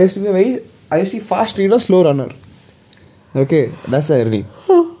 So, I used to be fast reader, slow runner. Okay, that's the irony.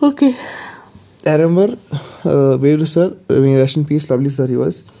 Oh, okay. I remember, Veeru sir, rest in peace, lovely sir he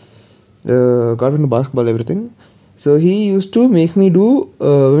was. Got into basketball, everything. So, he used to make me do...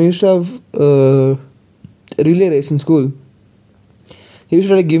 we used to have relay race in school. He used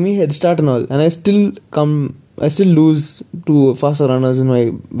to try to give me head start and all, and I still lose to faster runners in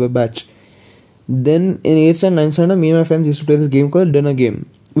my batch. Then in 8th standard, 9th standard, me and my friends used to play this game called dinner game,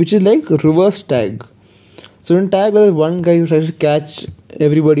 which is like reverse tag. So in tag, there's one guy who tries to catch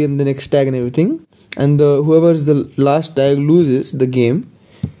everybody in the next tag and everything, and whoever is the last tag loses the game.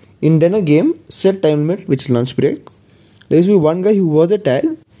 In dinner game, set time limit, which is lunch break. There used to be one guy who was the tag,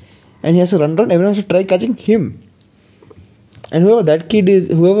 and he has to run around. Everyone has to try catching him. And whoever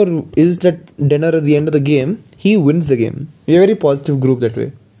is that dinner at the end of the game, he wins the game. We're a very positive group that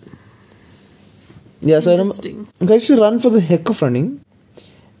way. Yeah, so I used to run for the heck of running.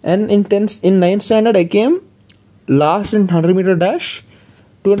 And in 9th standard, I came last in 100 meter dash,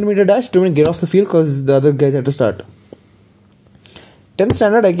 200 meter dash, to get off the field because the other guys had to start. 10th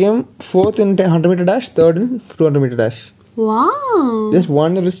standard, I came 4th in 100 meter dash, 3rd in 200 meter dash. Wow. Just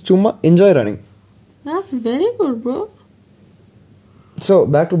one is chumma, enjoy running. That's very good, bro. So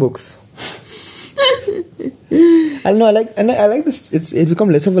back to books. I like this. It's become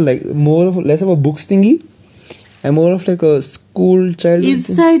less of a books thingy, and more of a school child.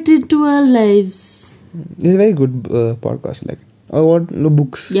 Insight into our lives. It's a very good podcast.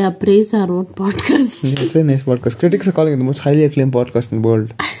 Books. Yeah, praise our own podcast. Yeah, it's a very nice podcast. Critics are calling it the most highly acclaimed podcast in the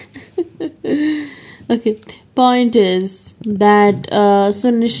world. Okay, point is that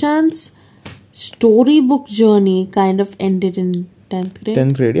so Nishant's storybook journey kind of ended in 10th grade?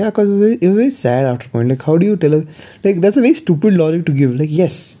 10th grade, yeah, because it was very sad after a point. How do you tell us? That's a very stupid logic to give.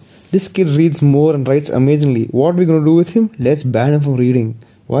 Yes, this kid reads more and writes amazingly. What are we going to do with him? Let's ban him from reading.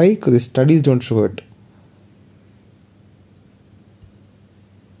 Why? Because his studies don't show it.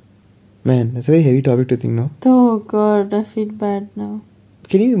 Man, that's a very heavy topic to think now. Oh God, I feel bad now.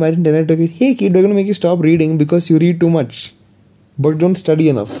 Can you imagine telling a kid, hey kid, we're going to make you stop reading because you read too much, but don't study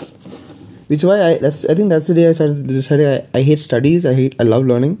enough. Which why I think that's the day I started deciding I hate studies. I love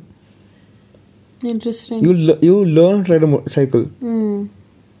learning. Interesting. You learn to ride a motorcycle,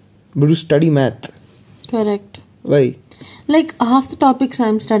 but you study math. Correct. Why? Half the topics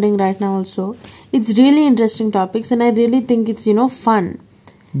I'm studying right now also, it's really interesting topics, and I really think it's fun.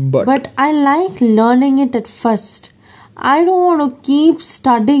 But I like learning it at first. I don't want to keep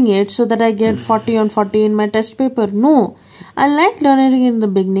studying it so that I get 40 on 40 in my test paper. No. I like learning it in the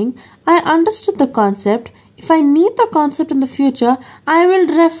beginning. I understood the concept. If I need the concept in the future, I will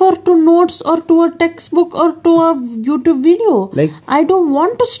refer to notes or to a textbook or to a YouTube video. I don't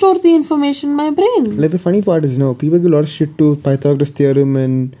want to store the information in my brain. The funny part is, people give a lot of shit to Pythagoras theorem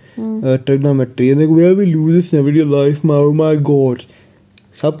and trigonometry. And where we lose this in everyday life, oh my God.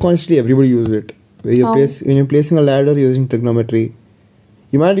 subconsciously everybody uses it. When you're placing a ladder, you're using trigonometry.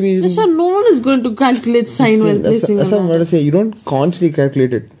 You might be using... So no one is going to calculate sine while placing That's what I'm going to say. You don't consciously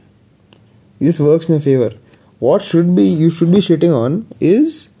calculate it. It just works in your favor. What you should be shitting on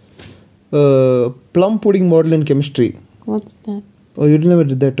is plum pudding model in chemistry. What's that? Oh, you never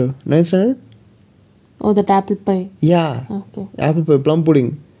did that too? 9th standard? Oh, that apple pie. Yeah. Okay. Apple pie, plum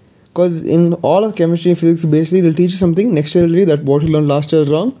pudding. Because in all of chemistry and physics, basically they'll teach you something. Next year, that what you learned last year is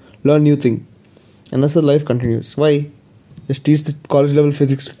wrong. Learn new thing. And that's how life continues. Why? Just teach the college level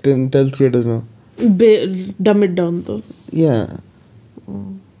physics to 12th graders now. Dumb it down though. Yeah.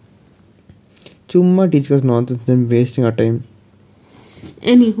 Chumma teach us nonsense and wasting our time.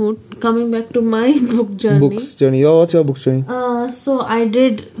 Anywho, coming back to my book journey. Books journey. What's your books journey? So I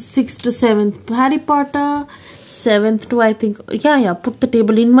did 6th to 7th Harry Potter, 7th to I think put the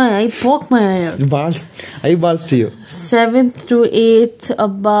table in my eye, poke my eye out. Eyeballs to you. 7th to 8th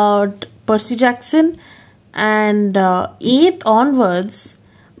about Percy Jackson, and 8th onwards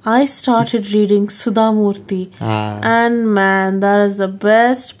I started reading Sudha Murthy. And man, that is the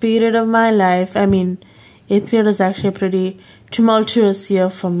best period of my life. I mean, 8th grade was actually a pretty tumultuous year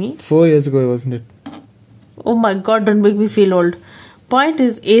for me. 4 years ago, wasn't it? Oh my god, don't make me feel old. Point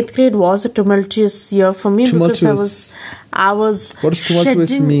is, 8th grade was a tumultuous year for me because I was what does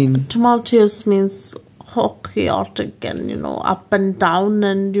tumultuous mean? Tumultuous means chaotic and up and down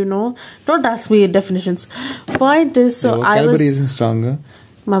and don't ask me definitions. Point is, so your vocabulary isn't stronger.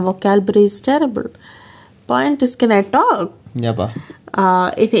 My vocabulary is terrible. Point is, can I talk? Yeah, pa.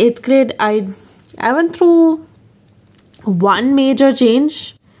 In 8th grade, I went through one major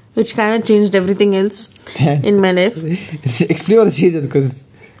change, which kind of changed everything else in my life. Explain all the changes, because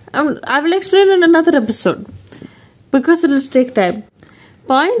I will explain in another episode because it will take time.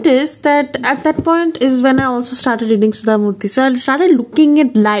 Point is that at that point is when I also started reading Sudha Murthy. So I started looking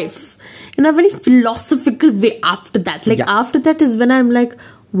at life in a very philosophical way after that. After that is when I'm like,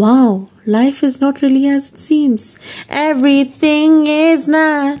 wow, life is not really as it seems. Everything is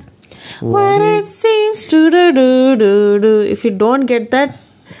not what it seems to do. If you don't get that,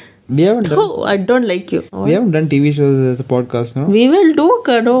 I don't like you. We haven't done TV shows as a podcast, no? We will do,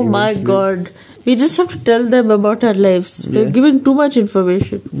 Kad. Oh my god. We just have to tell them about our lives. We're giving too much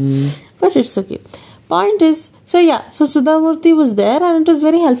information. But it's okay. Point is, so Sudha Murthy was there and it was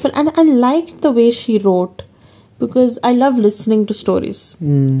very helpful. And I liked the way she wrote because I love listening to stories.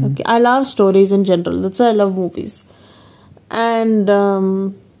 Okay, I love stories in general. That's why I love movies. And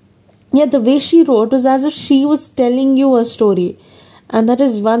the way she wrote was as if she was telling you a story. And that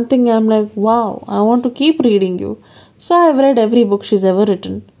is one thing I'm like, wow, I want to keep reading you. So I've read every book she's ever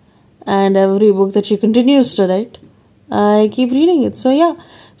written. And every book that she continues to write, I keep reading it. So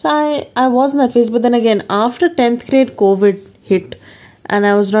I was in that phase. But then again, after 10th grade, COVID hit. And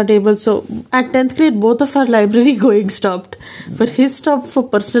I was not able. So at 10th grade, both of our library going stopped. But his stopped for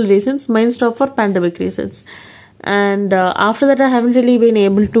personal reasons. Mine stopped for pandemic reasons. And after that, I haven't really been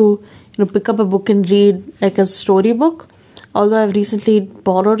able to pick up a book and read like a storybook. Although I've recently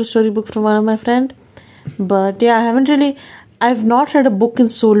borrowed a storybook from one of my friends. But I've not read a book in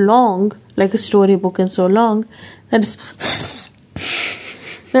so long, like a storybook in so long, that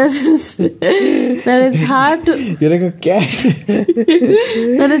it's hard to... You're like a cat.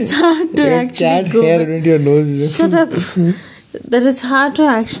 That it's hard to actually cat hair into your nose. Shut up. That it's hard to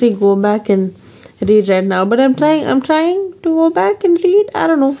actually go back and read right now. But I'm trying to go back and read. I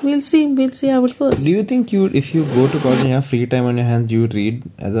don't know. We'll see how it goes. Do you think if you go to college and you have free time on your hands, you would read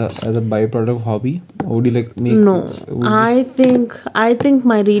as a byproduct hobby? Or would you make... No. I think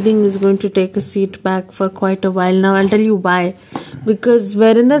my reading is going to take a seat back for quite a while now. I'll tell you why. Because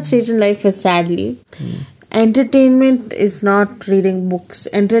we're in that stage in life where sadly, entertainment is not reading books.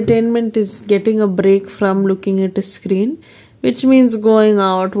 Entertainment is getting a break from looking at a screen. Which means going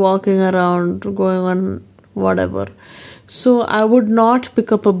out, walking around, going on whatever. So I would not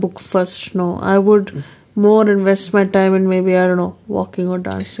pick up a book first, no. I would more invest my time in maybe, I don't know, walking or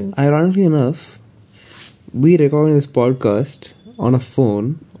dancing. Ironically enough, we recording this podcast on a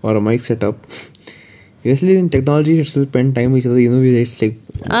phone or a mic setup. Usually in technology, we still spend time with each other, we just like...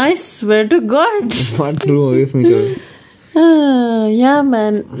 I swear to God. One room away from each other. Yeah,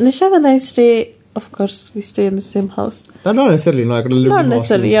 man. Nishant and I stay... Of course, we stay in the same house. Not necessarily. No, I could live not in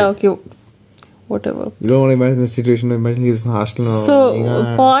necessarily. Yeah, okay. Whatever. You don't want to imagine the situation. Imagine he's in a hostel. So,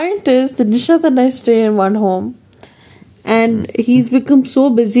 point is that Nishant and I stay in one home. And he's become so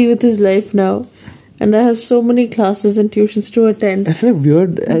busy with his life now. And I have so many classes and tuitions to attend. That's like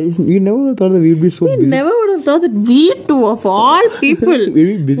weird. You never would have thought that we would be so busy. We never would have thought that we two, of all people,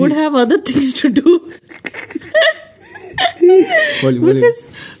 would have other things to do. Because,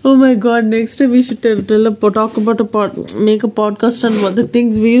 oh my god, next time we should talk about make a podcast on what the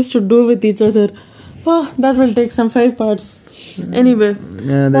things we used to do with each other. Oh, that will take some 5 parts. Anyway.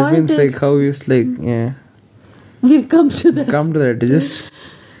 Yeah, that means like how you like, yeah. We'll come to that. It's just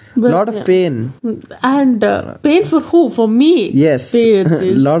lot of pain. And pain for who? For me. Yes.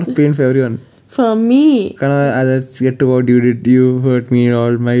 Lot of pain for everyone. For me. Let's get to what you did. You hurt me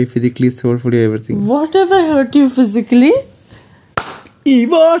all my physically, soulfully, everything. What have I hurt you physically?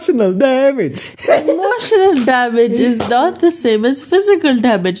 Emotional damage. Emotional damage is not the same as physical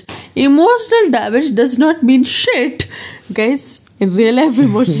damage. Emotional damage does not mean shit. Guys, in real life,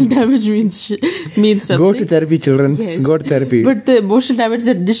 emotional damage means something. Go to therapy, children. Yes. Go to therapy. But the emotional damage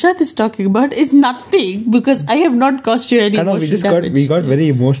that Nishant is talking about is nothing because I have not caused you any emotional damage. We got very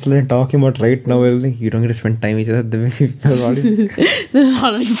emotional and talking about right now. We're like, you don't get to spend time with each other. They're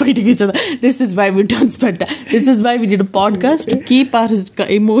already fighting each other. This is why we don't spend time. This is why we need a podcast to keep our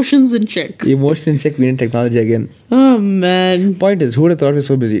emotions in check. Emotion in check, we need technology again. Oh man. Point is, who would have thought we're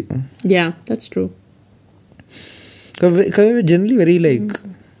so busy? Yeah, that's true. Because we're generally very like...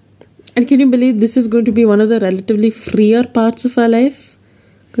 And can you believe this is going to be one of the relatively freer parts of our life?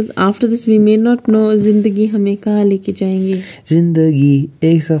 Because after this we may not know जिंदगी हमें कहाँ लेके जाएंगे. जिंदगी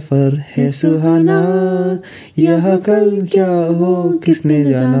एक सफर है सुहाना, यहाँ कल क्या हो किसने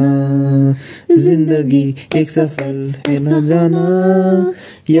जाना. जिंदगी एक सफर है न जाना,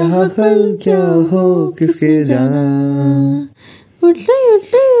 यहाँ कल क्या हो किसके जाना.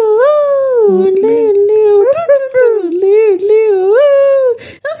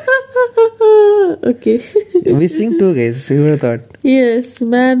 Okay. We sing too, guys. Who would have thought? Yes,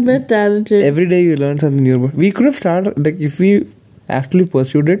 man, we're talented. Every day you learn something new. We could have started, like, if we actually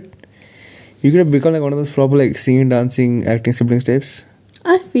pursued it, you could have become like one of those proper, like, singing, dancing, acting siblings types.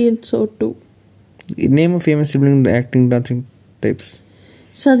 I feel so too. Name a famous sibling acting, dancing types.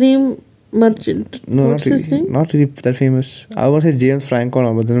 Sareem Merchant. No, what's his name? Not really that famous. I want to say James Franco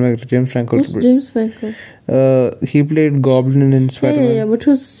now, but then I'm like James Franco. Who's James Franco? He played Goblin in Spider-Man. Yeah, but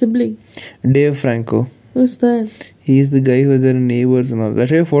who's his sibling? Dave Franco. Who's that? He's the guy who was there in Neighbors and all. I'll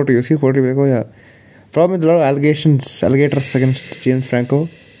show you a photo. You see a photo, you're like, oh yeah. Problem with a lot of alligators against James Franco.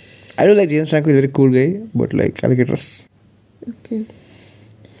 I do like James Franco, he's a very cool guy, but like alligators. Okay.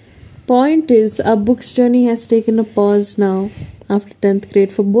 Point is, our books journey has taken a pause now after 10th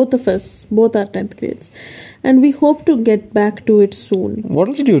grade for both of us, both our 10th grades. And we hope to get back to it soon. What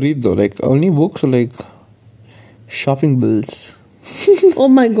else do you read though? Like only books or like shopping bills? Oh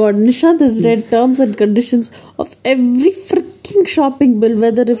my god, Nishant has read terms and conditions of every freaking shopping bill,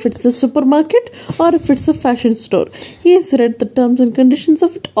 whether if it's a supermarket or if it's a fashion store. He has read the terms and conditions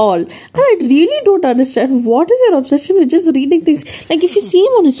of it all. And I really don't understand what is your obsession with just reading things. Like if you see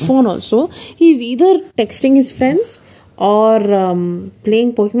him on his phone also, he's either texting his friends or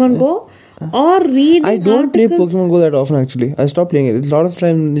playing Pokemon Go or reading I don't articles. play Pokemon Go that often actually. I stopped playing it. A lot of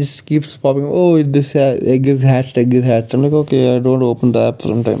times it just keeps popping. Oh, this egg is hatched, egg is hatched. I'm like, okay, I don't open the app for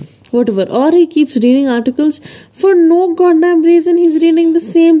some time. Whatever. Or he keeps reading articles for no goddamn reason. He's reading the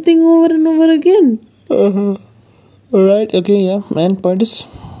same thing over and over again. Alright, okay, yeah. And point is,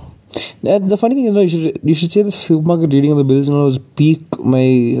 the funny thing is, you should say the supermarket reading of the bills was peak my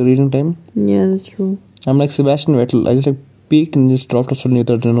reading time. Yeah, that's true. I'm like Sebastian Vettel. I just like peaked and just dropped off suddenly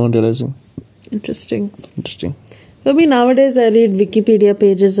without no one realizing. Interesting. For me, nowadays I read Wikipedia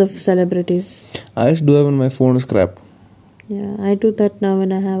pages of celebrities. I used to do that when my phone was crap. Yeah, I do that now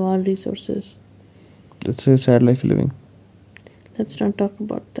when I have all resources. That's a sad life you're living. Let's not talk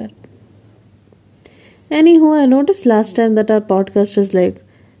about that. Anywho, I noticed last time that our podcast is like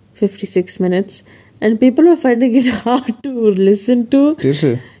 56 minutes and people are finding it hard to listen to.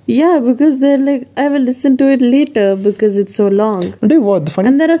 Seriously? Yeah, because they're like, I will listen to it later because it's so long.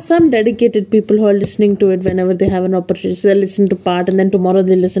 And there are some dedicated people who are listening to it whenever they have an opportunity. So they listen to part and then tomorrow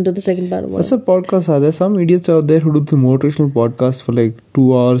they listen to the second part. That's what podcasts are. There's some idiots out there who do the motivational podcasts for like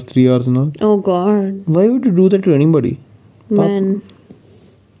 2 hours, 3 hours and all. Oh God. Why would you do that to anybody? Man.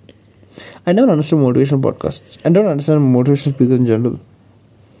 I never understood motivational podcasts. I don't understand motivational speakers in general.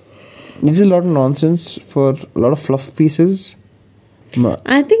 It's a lot of nonsense for a lot of fluff pieces.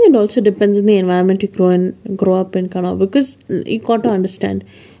 I think it also depends on the environment you grow up in, Kana, because you got to understand.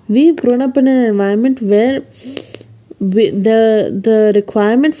 We've grown up in an environment where the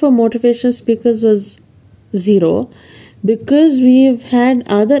requirement for motivational speakers was zero because we've had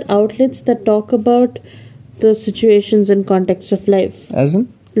other outlets that talk about the situations and contexts of life. As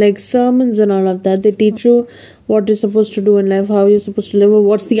in? Like sermons and all of that. They teach you what you're supposed to do in life, how you're supposed to live, or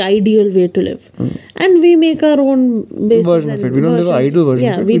what's the ideal way to live. And we make our own basis version of it. We don't live an ideal version.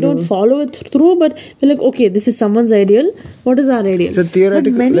 Yeah, we don't follow it through, but we're like, okay, this is someone's ideal. What is our ideal? So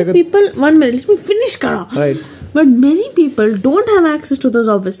theoretical, but many people, 1 minute, let me finish, Kara. Right. But many people don't have access to those,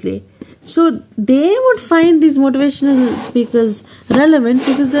 obviously. So they would find these motivational speakers relevant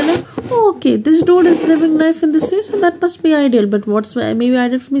because they're like, oh, okay, this dude is living life in this way, so that must be ideal. But what's maybe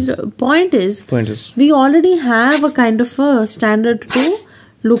ideal for me? Point is, we already have a kind of a standard to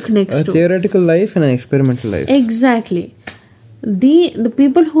look next to. A theoretical life and an experimental life. Exactly. The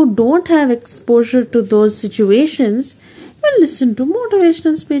people who don't have exposure to those situations will listen to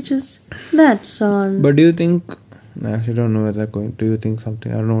motivational speeches. That's all. But do you think... I actually don't know where they're going. Do you think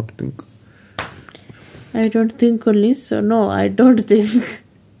something? I don't know what to think. I don't think only, so no, I don't think.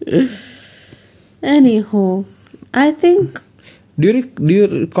 Anyhow, I think... Do you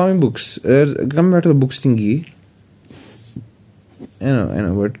read comic books? Coming back to the books thingy. I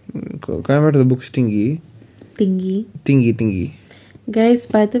know, but coming back to the books thingy. Thingy. Guys,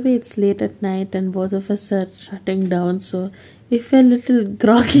 by the way, it's late at night and both of us are shutting down, so if we're a little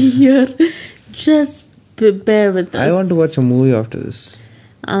groggy here, just bear with us. I want to watch a movie after this.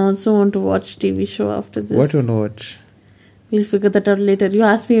 I also want to watch TV show after this. What do you want to watch? We'll figure that out later. You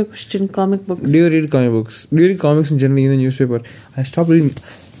asked me a question, comic books. Do you read comic books? Do you read comics in general in the newspaper? I stopped reading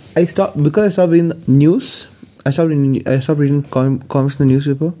the news. I stopped reading comics in the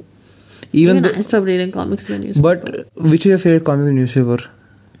newspaper. Even I stopped reading comics in the newspaper. But which is your favorite comic in the newspaper?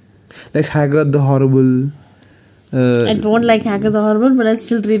 Like Haggard the Horrible. I don't like Haggard the Horrible, but I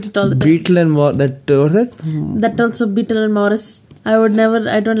still read it all the time. Beetle and what's that? That also, Beetle and Morris. I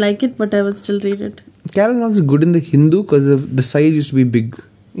don't like it, but I will still read it. Calvin Hobbes is good in the Hindu because the size used to be big.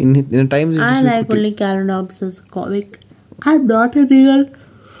 In times I like only Calvin Hobbes as a comic. I'm not a real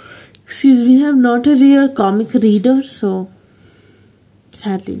comic reader, so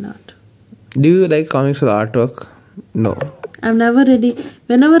sadly not. Do you like comics for artwork? No. I've never really...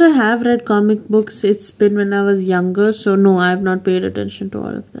 Whenever I have read comic books, it's been when I was younger, so no, I have not paid attention to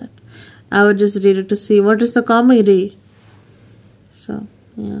all of that. I would just read it to see what is the comedy. So,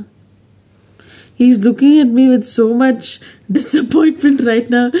 yeah. He's looking at me with so much disappointment right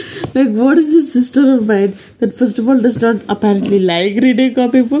now. Like, what is this sister of mine that first of all does not apparently like reading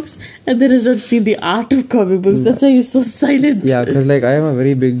comic books and then has not seen the art of comic books. That's why he's so silent. Yeah, because like I am a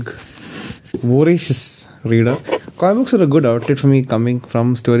very big, voracious reader. Comic books are a good outlet for me coming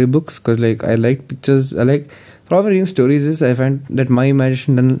from storybooks because like I like pictures. I like probably reading stories is I find that my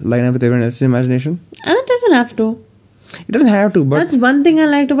imagination doesn't line up with everyone else's imagination. And it doesn't have to. It doesn't have to, but that's one thing I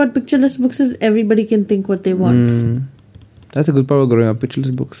liked about pictureless books is everybody can think what they want. That's a good part of growing up.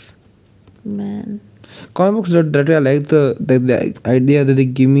 Pictureless books. Man. Comic books that way I like the idea that they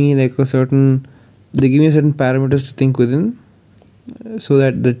give me a certain parameters to think within, so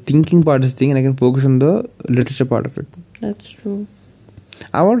that the thinking part is the thing and I can focus on the literature part of it. That's true.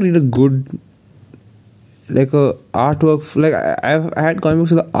 I want to read a good a artwork. I had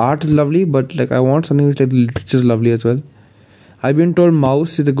comics where the art is lovely, but I want something which the literature is lovely as well. I've been told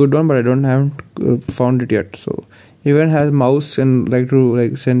Mouse is a good one, but I haven't found it yet. So if anyone has Mouse and like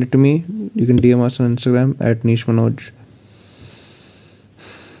to send it to me, you can DM us on Instagram at Nish Manoj.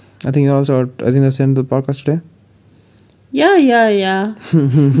 I think that's the end of the podcast today. Yeah.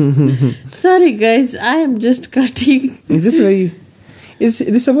 Sorry guys, I am just cutting. It's just very... It's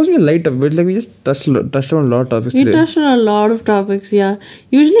supposed to be a light topic, but we just touched on a lot of topics today. We touched on a lot of topics, yeah.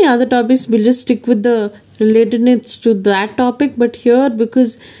 Usually other topics, we'll just stick with the relatedness to that topic, but here,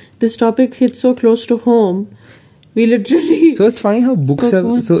 because this topic hits so close to home, we literally... So it's funny how books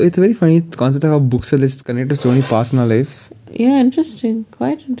have... So it's a very funny concept of how books are connected to so many parts in our lives. Yeah, interesting.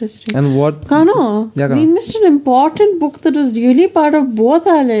 Quite interesting. And what... Kano, we missed an important book that was really part of both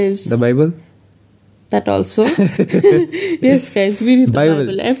our lives. The Bible? That also. Yes, guys, we read the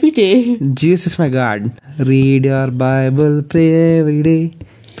Bible every day. Jesus is my God. Read your Bible, pray every day.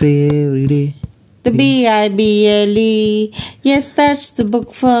 Pray every day. The Bible. Yes, that's the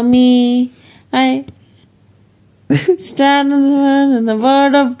book for me. I stand in the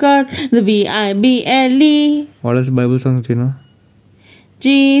word of God. The Bible. What is the Bible song, do you know?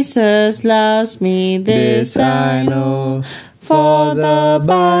 Jesus loves me, this I know. For the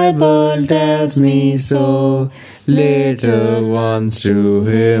Bible tells me so. Little ones to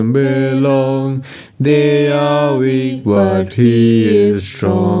him belong. They are weak, but he is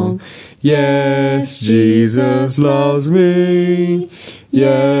strong. Yes, Jesus loves me.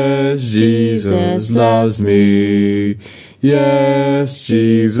 Yes, Jesus loves me. Yes,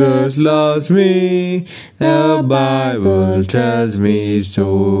 Jesus loves me. The Bible tells me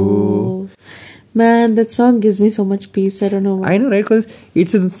so. Man, that song gives me so much peace. I don't know why. I know, right? Because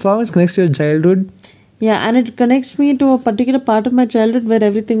it's a song is connected to your childhood. Yeah, and it connects me to a particular part of my childhood where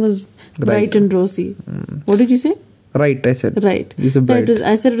everything was bright and rosy. What did you say? Right, I said. Right. You said bright.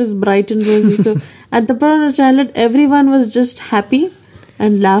 I said it was bright and rosy. So at the part of childhood, everyone was just happy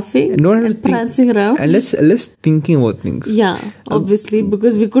and laughing and prancing around. And less thinking about things. Yeah, obviously,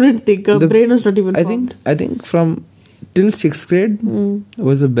 because we couldn't think. Our brain was not even formed. I think from till 6th grade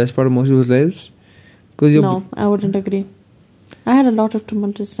was the best part of most people's lives. No, I wouldn't agree. I had a lot of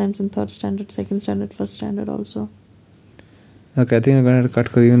tumultuous times in 3rd standard, 2nd standard, 1st standard also. Okay, I think I'm gonna have to cut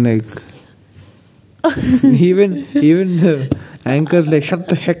because even like even the anchors like shut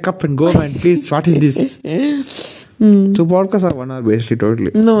the heck up and go, man, please. What is this? So podcasts are 1 hour basically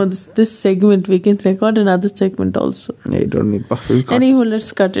totally. No, this segment we can record another segment also. Yeah, you don't need buffer. Anywho,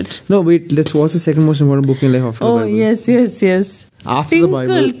 let's cut it. No, wait. Let's watch the second most important book in life after the Bible. Yes. After Tinkle, the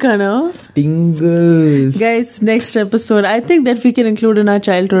Bible. Kano. Tingle. Guys, next episode. I think that we can include in our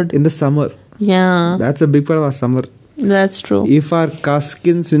childhood. In the summer. Yeah. That's a big part of our summer. That's true. If our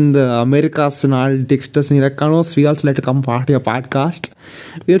cousins in the Americas and all text us and like, Kanos, we also like to come part of your podcast.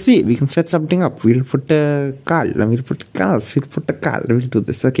 We'll see. We can set something up. We'll put a call. We'll put Kanos. We'll put a call. We'll do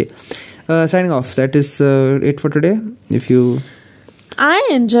this. Okay. Signing off. That is it for today. I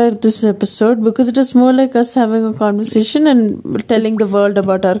enjoyed this episode because it is more like us having a conversation and telling the world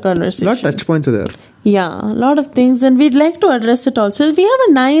about our conversation. A lot of touch points are there. Yeah, a lot of things, and we'd like to address it also. We have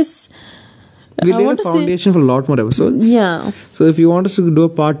a nice... We laid a foundation for a lot more episodes. Yeah. So if you want us to do a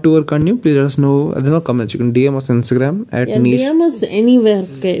part 2 or continue, please let us know. There's no comments. You can DM us on Instagram at Nish. DM us anywhere,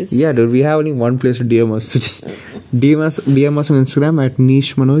 guys. Yeah, dude. We have only one place to DM us. So just DM us on Instagram at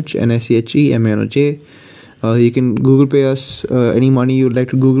Nish Manoj, NICHEMANOJ. You can Google Pay us any money you'd like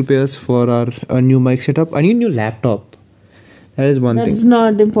to Google Pay us for our new mic setup. I need a new laptop. That is one thing. That's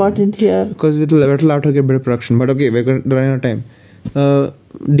not important here. Because with a better laptop, get better production. But okay, we're running out of time.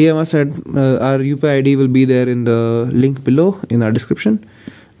 DM us at our UPI ID will be there in the link below in our description.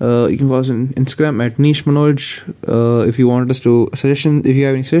 You can follow us on Instagram at Nish Manoj. If you want us to suggestions, if you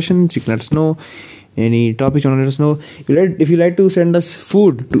have any suggestions, you can let us know. Any topics you want to let us know. If you like to send us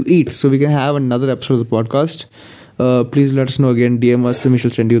food to eat so we can have another episode of the podcast, please let us know again. DM us and we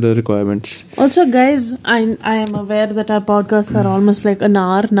shall send you the requirements. Also, guys, I am aware that our podcasts are almost like an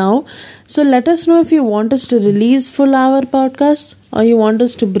hour now. So let us know if you want us to release full hour podcasts or you want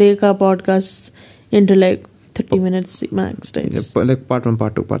us to break our podcasts into like 30 minutes max types. Yeah, like part 1,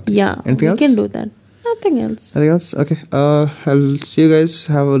 part 2, part 3. Yeah, anything else? We can do that. Nothing else. Anything else? Okay. I'll see you guys.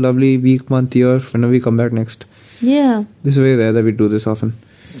 Have a lovely week, month, year whenever we come back next. Yeah. This is very rare that we do this often.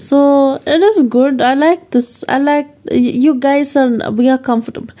 So it is good. I like this. I like you guys we are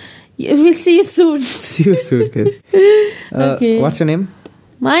comfortable. We'll see you soon. See you soon, guys. Okay. What's your name?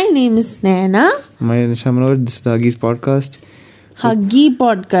 My name is Naina. My name is Nishant. This is the Huggies podcast. Huggy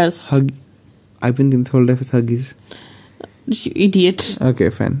podcast. I've been thinking this whole life it's Huggies. You idiot. Okay,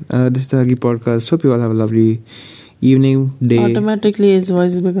 fine. This is the Huggy podcast. Hope you all have a lovely evening, day. Automatically his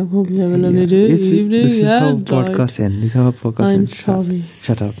voice will become hope you have a lovely day, evening. This is how podcast ends. This is how podcast ends. Sorry.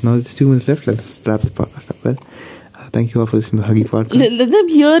 Shut up. Now there's 2 minutes left. Let's wrap the podcast up. Well, thank you all for listening to the Huggy podcast. Let them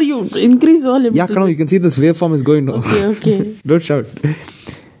hear you. Increase volume. Yeah, come on. You can see this waveform is going now. Okay. Don't shout.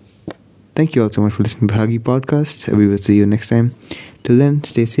 Thank you all so much for listening to the Huggy podcast. We will see you next time. Till then,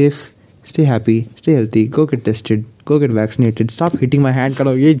 stay safe, stay happy, stay healthy. Go get tested. Go get vaccinated. Stop hitting my hand.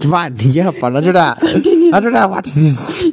 Continue. What is this?